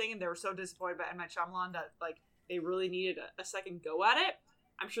interesting and they were so disappointed by M. Night Shyamalan that, like, they really needed a second go at it.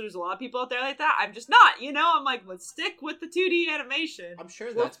 I'm sure there's a lot of people out there like that. I'm just not, I'm like, let's stick with the 2D animation. I'm sure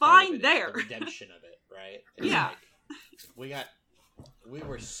We're that's part of fine it, is there. the redemption of it, right? It's Yeah. like, we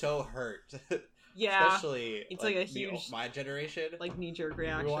were so hurt, Yeah. especially It's like a the- huge, my generation. like, knee-jerk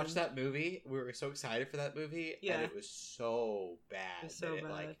reaction. We watched that movie. We were so excited for that movie, Yeah. and it was so bad. It was so that it,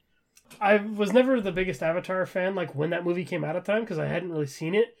 bad. like, I was never the biggest Avatar fan, like, when that movie came out at the time, because I hadn't really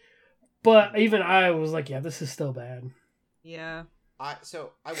seen it. But even I was like, yeah, this is still bad. Yeah. I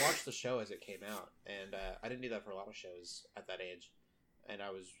watched the show as it came out, and I didn't do that for a lot of shows at that age, and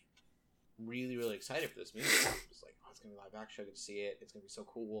I was really, really excited for this movie. I was like, oh, it's gonna be live action. I get to see it. It's gonna be so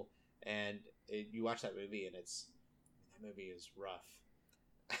cool. And you watch that movie, and that movie is rough.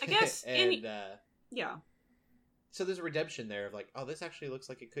 I guess and Yeah. so there's a redemption there of like, oh, this actually looks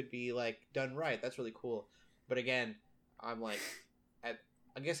like it could be like done right. That's really cool. But again, I'm like,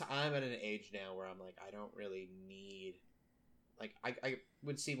 I guess I'm at an age now where I'm like, I don't really need. Like, I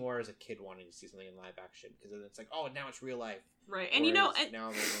would see more as a kid wanting to see something in live action because then it's like, oh, now it's real life. Right. And Whereas and now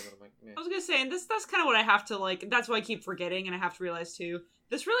I'm like, meh. I was gonna say, and that's kind of what I have to, like, that's why I keep forgetting, and I have to realize too,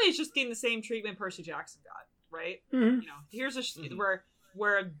 this really is just getting the same treatment Percy Jackson got, right? Mm-hmm. Here's Mhm.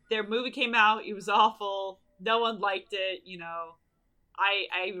 where their movie came out, it was awful, no one liked it,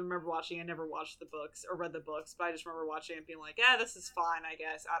 I even remember watching, I never watched the books, or read the books, but I just remember watching it and being like, yeah, this is fine, I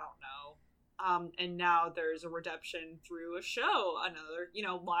guess, I don't know. And now there's a redemption through a show, another,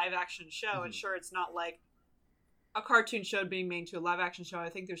 live action show, and Mhm. sure, it's not like a cartoon show being made to a live action show. I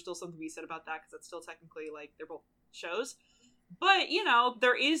think there's still something to be said about that because it's still technically like they're both shows. But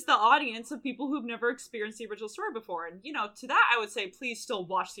there is the audience of people who've never experienced the original story before, and to that I would say please still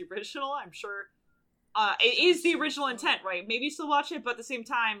watch the original. I'm sure it is the original intent, right? Maybe still watch it, but at the same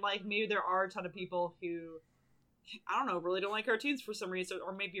time, like maybe there are a ton of people who I don't know really don't like cartoons for some reason,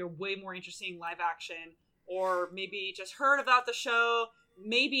 or maybe are way more interested in live action, or maybe just heard about the show.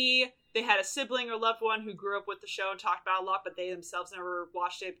 Maybe they had a sibling or loved one who grew up with the show and talked about it a lot, but they themselves never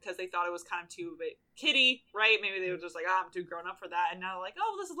watched it because they thought it was kind of too bit kiddie, right? Maybe they were just like, I'm too grown up for that. And now they're like,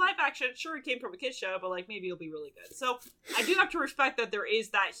 oh, this is live action. Sure, it came from a kid's show, but like maybe it'll be really good. So I do have to respect that there is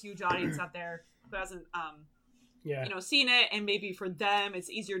that huge audience out there who hasn't, Yeah. seen it. And maybe for them, it's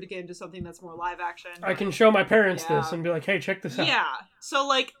easier to get into something that's more live action. I can show my parents Yeah. this and be like, hey, check this out. Yeah. So,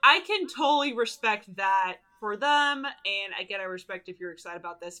 like, I can totally respect that for them, and again, I respect if you're excited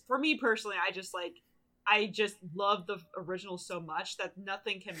about this. For me personally, I just, like, I just love the original so much that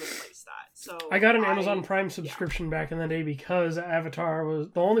nothing can replace that. So I got an Amazon Prime subscription back in the day because Avatar was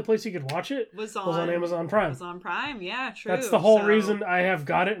the only place you could watch it was on Amazon Prime. Was on Prime, yeah, true. That's the whole reason I have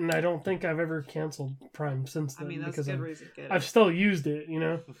got it, and I don't think I've ever canceled Prime since then. I mean, that's a good reason to get it. I've still used it, you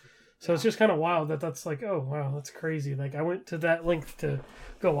know? So it's just kind of wild that's like, oh, wow, that's crazy. Like, I went to that length to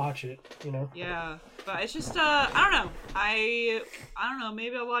go watch it, you know? Yeah, but it's just, I don't know. I don't know.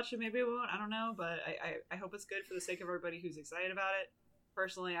 Maybe I'll watch it, maybe I won't. I don't know, but I hope it's good for the sake of everybody who's excited about it.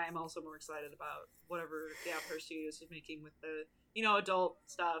 Personally, I am also more excited about whatever the Avatar Studios is making with the, adult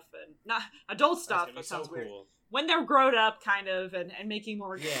stuff and not adult stuff. That sounds weird. When they're grown up, kind of, and making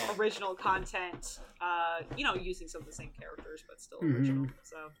more original content, using some of the same characters, but still original.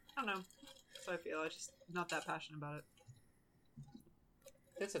 So, I don't know. That's how I feel. I'm just not that passionate about it.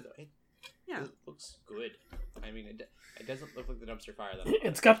 It looks good. I mean, it doesn't look like the dumpster fire that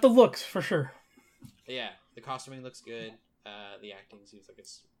it's got the looks, for sure. Yeah, the costuming looks good. The acting seems like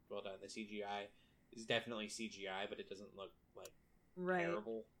it's well done. The CGI is definitely CGI, but it doesn't look like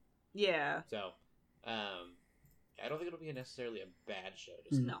terrible. Yeah. So, I don't think it'll be necessarily a bad show.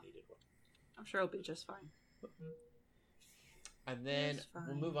 Just no. Needed one. I'm sure it'll be just fine. And then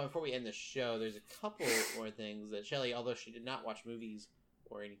we'll move on. Before we end the show, there's a couple more things that Shelly, although she did not watch movies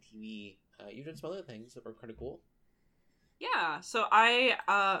or any TV, you've done some other things that were kind of cool. Yeah. So I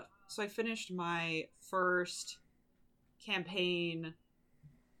finished my first campaign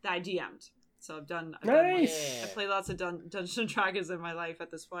that I DM'd. So I've done nice. I played lots of Dungeons and Dragons in my life at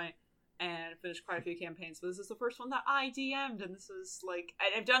this point, and finished quite a few campaigns. So this is the first one that I DM'd, and this is like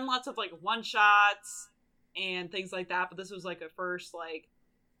I've done lots of like one shots and things like that, but this was like a first like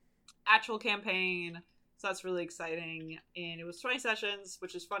actual campaign. So that's really exciting. And it was 20 sessions,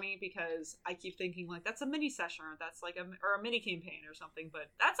 which is funny because I keep thinking like that's a mini session or that's like a mini campaign or something, but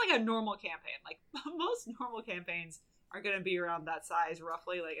that's like a normal campaign. Like most normal campaigns are going to be around that size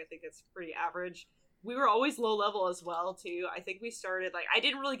roughly. Like I think it's pretty average. We were always low level as well too. I think we started like I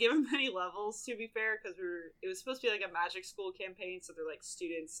didn't really give them many levels to be fair because it was supposed to be like a magic school campaign, so they're like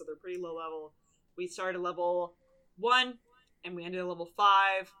students, so they're pretty low level. We started level 1 and we ended at level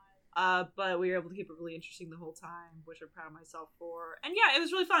 5. But we were able to keep it really interesting the whole time, which I'm proud of myself for. And yeah, it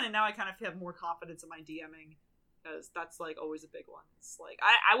was really fun. And now I kind of have more confidence in my DMing because that's like always a big one. It's like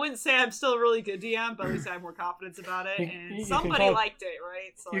I wouldn't say I'm still a really good DM, but at least I have more confidence about it. And somebody liked it,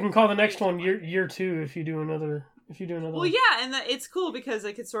 right? So you can call the next one year 2 if you do another. Well, one. yeah, and it's cool because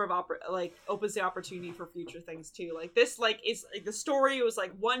it could sort of opens the opportunity for future things too. Like this, it's like the story was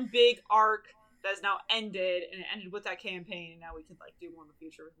like one big arc that's now ended, and it ended with that campaign, and now we can like do more in the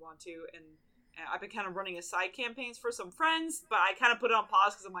future if we want to. And I've been kind of running a side campaigns for some friends, but I kind of put it on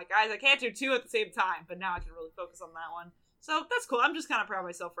pause because I'm like, guys, I can't do 2 at the same time. But now I can really focus on that one. So that's cool. I'm just kind of proud of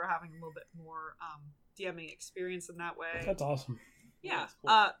myself for having a little bit more DMing experience in that way. That's awesome. Yeah.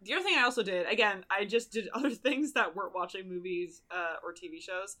 Cool. The other thing I also did, again, I just did other things that weren't watching movies or TV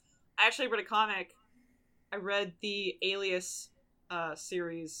shows. I actually read a comic. I read the Alias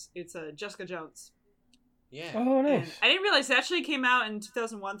series. It's Jessica Jones. Yeah. Oh, nice. And I didn't realize it actually came out in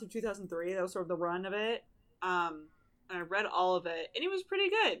 2001 through 2003. That was sort of the run of it. And I read all of it, and it was pretty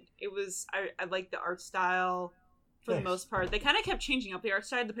good. It was I liked the art style for the most part. They kind of kept changing up the art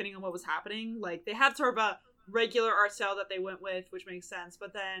style depending on what was happening. Like they had sort of a regular art style that they went with, which makes sense.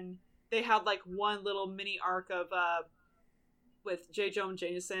 But then they had like one little mini arc of with J. Jonah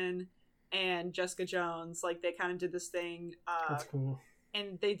Jameson and Jessica Jones. Like they kind of did this thing. That's cool.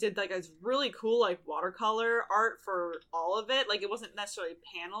 And they did like a really cool like watercolor art for all of it. Like it wasn't necessarily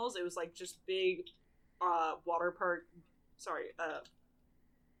panels. It was like just big watercolor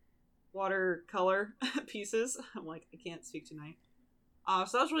pieces. I'm like, I can't speak tonight.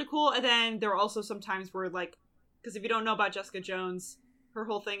 So that was really cool. And then there were also some times where like, because if you don't know about Jessica Jones, her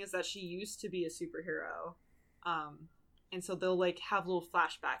whole thing is that she used to be a superhero. And so they'll like have little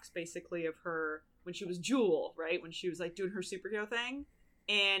flashbacks basically of her when she was Jewel, right? When she was like doing her superhero thing.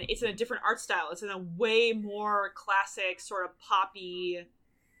 And it's in a different art style. It's in a way more classic sort of poppy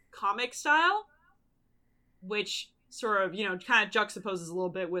comic style, which sort of, kind of juxtaposes a little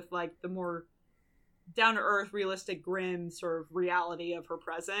bit with like the more down-to-earth, realistic, grim sort of reality of her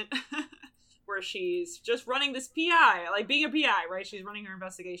present, where she's just running this PI, like being a PI, right? She's running her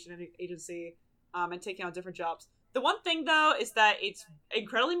investigation agency and taking on different jobs. The one thing, though, is that it's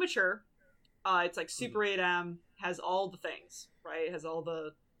incredibly mature. It's like super 8M, has all the things, right? It has all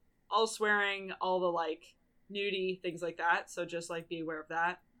swearing, all the like nudity, things like that. So just like be aware of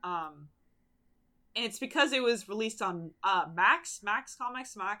that. and it's because it was released on Max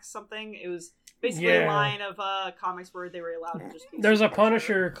Comics, Max something. It was basically a Yeah. line of comics where they were allowed to just be. There's a super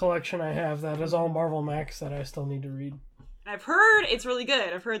Punisher collection I have that is all Marvel Max that I still need to read. And I've heard it's really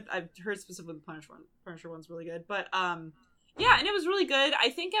good. I've heard specifically the Punisher one's really good. But yeah, and it was really good. I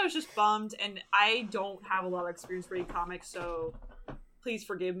think I was just bummed, and I don't have a lot of experience reading comics, so please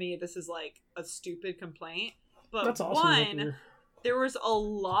forgive me. This is like a stupid complaint. But That's awesome. to one, hear. there was a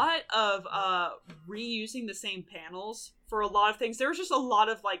lot of reusing the same panels for a lot of things. There was just a lot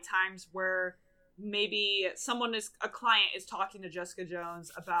of like times where maybe a client is talking to Jessica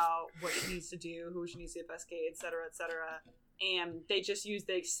Jones about what she needs to do, who she needs to investigate, etc., and they just use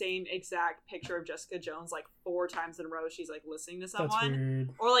the same exact picture of Jessica Jones like 4 times in a row. She's like listening to That's someone, weird.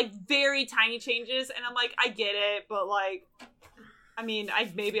 or like very tiny changes, and I'm like, I get it, but like, I mean,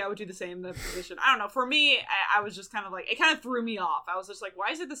 maybe I would do the same in the position. I don't know. For me, I was just kind of like, it kind of threw me off. I was just like, why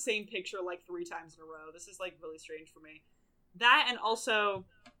is it the same picture like 3 times in a row? This is like really strange for me. That, and also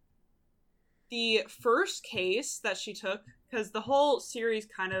the first case that she took, because the whole series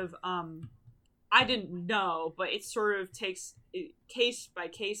kind of, I didn't know, but it sort of takes case by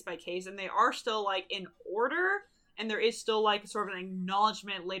case by case, and they are still like in order, and there is still like sort of an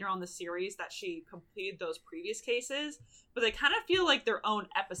acknowledgement later on the series that she completed those previous cases, but they kind of feel like their own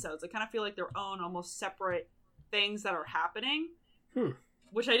episodes. They kind of feel like their own almost separate things that are happening,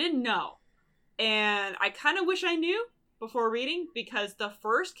 which I didn't know, and I kind of wish I knew before reading, because the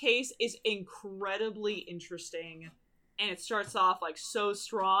first case is incredibly interesting, and it starts off like so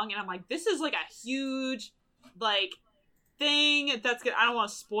strong, and I'm like, this is like a huge like thing that's good. I don't want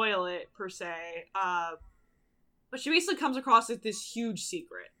to spoil it per se, but she basically comes across with this huge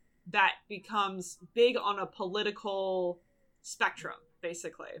secret that becomes big on a political spectrum,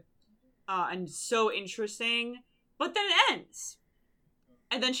 basically, and so interesting, but then it ends.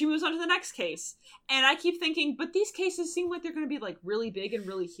 And then she moves on to the next case. And I keep thinking, but these cases seem like they're going to be like really big and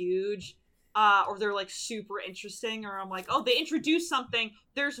really huge. Or they're like super interesting. Or I'm like, oh, they introduced something.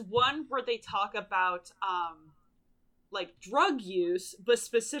 There's one where they talk about like drug use, but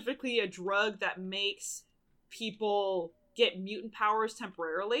specifically a drug that makes people get mutant powers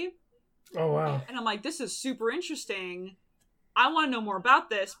temporarily. Oh, wow. And I'm like, this is super interesting. I want to know more about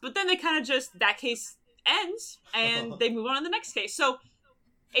this. But then they kind of just, that case ends and they move on to the next case. So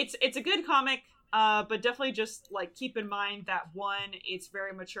it's a good comic, but definitely just like keep in mind that 1, it's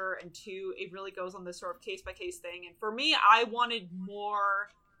very mature, and 2, it really goes on this sort of case by case thing. And for me, I wanted more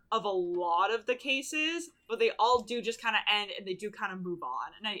of a lot of the cases, but they all do just kind of end, and they do kind of move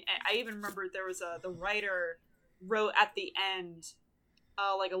on. And I even remember there was the writer wrote at the end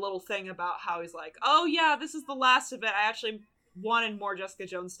like a little thing about how he's like, oh yeah, this is the last of it. I actually wanted more Jessica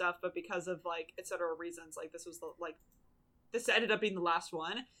Jones stuff, but because of like etc. reasons, like this was this ended up being the last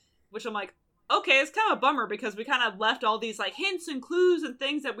one, which I'm like, okay, it's kind of a bummer, because we kind of left all these like hints and clues and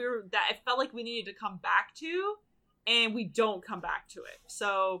things that I felt like we needed to come back to, and we don't come back to it.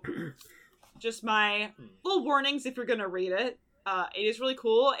 So just my little warnings if you're gonna read it. It is really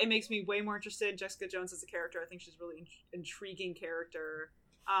cool. It makes me way more interested in Jessica Jones as a character. I think she's a really intriguing character.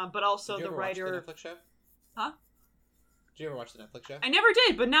 But also Did you the ever watch writer. the Netflix show? Huh? Did you ever watch the Netflix show? I never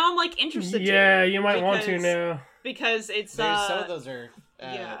did, but now I'm like interested. Yeah, to, you might want to because- now. because it's Some of those are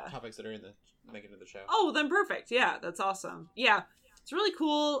yeah. topics that are in the making of the show. Oh, then perfect. Yeah, that's awesome. Yeah, it's really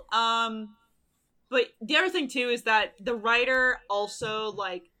cool. But the other thing too is that the writer also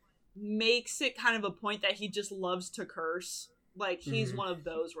like makes it kind of a point that he just loves to curse. Like he's one of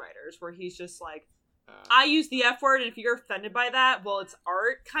those writers where he's just like, I use the F word, and if you're offended by that, well, it's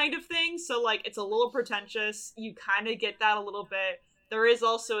art kind of thing. So like it's a little pretentious. You kind of get that a little bit. There is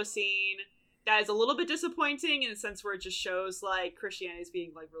also a scene that is a little bit disappointing in a sense where it just shows like Christianity is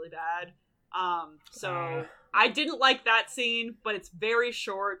being like really bad. So I didn't like that scene, but it's very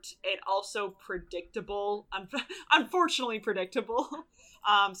short and also predictable. Unfortunately predictable.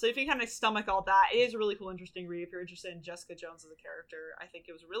 So if you kind of stomach all that, it is a really cool, interesting read. If you're interested in Jessica Jones as a character, I think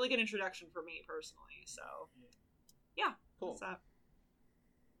it was a really good introduction for me personally. So yeah, Cool. that's that.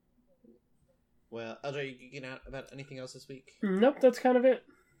 Well, LJ, are you geeking out about anything else this week? Nope, that's kind of it.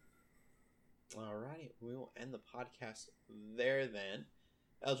 Alrighty, we will end the podcast there then.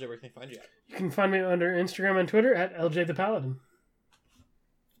 LJ, where can they find you at? You can find me under Instagram and Twitter at LJ the Paladin.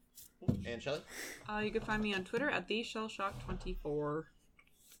 And Shelly? You can find me on Twitter at TheShellShock24.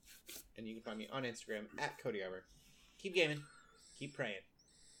 And you can find me on Instagram at Cody Arbor. Keep gaming, keep praying,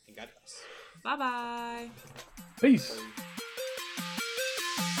 and God bless. Bye-bye. Peace.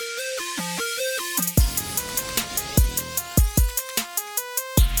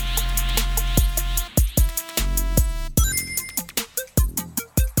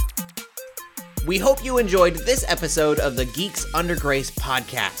 We hope you enjoyed this episode of the Geeks Under Grace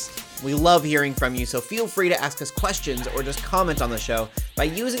podcast. We love hearing from you, so feel free to ask us questions or just comment on the show by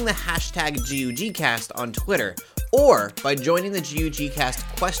using the hashtag GUGcast on Twitter, or by joining the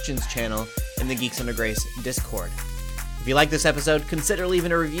GUGcast questions channel in the Geeks Under Grace Discord. If you like this episode, consider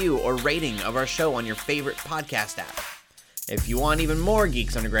leaving a review or rating of our show on your favorite podcast app. If you want even more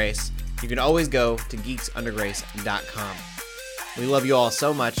Geeks Under Grace, you can always go to geeksundergrace.com. We love you all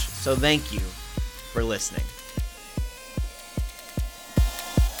so much, so thank you for listening.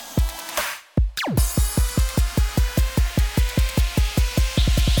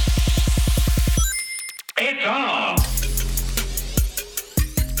 It's on!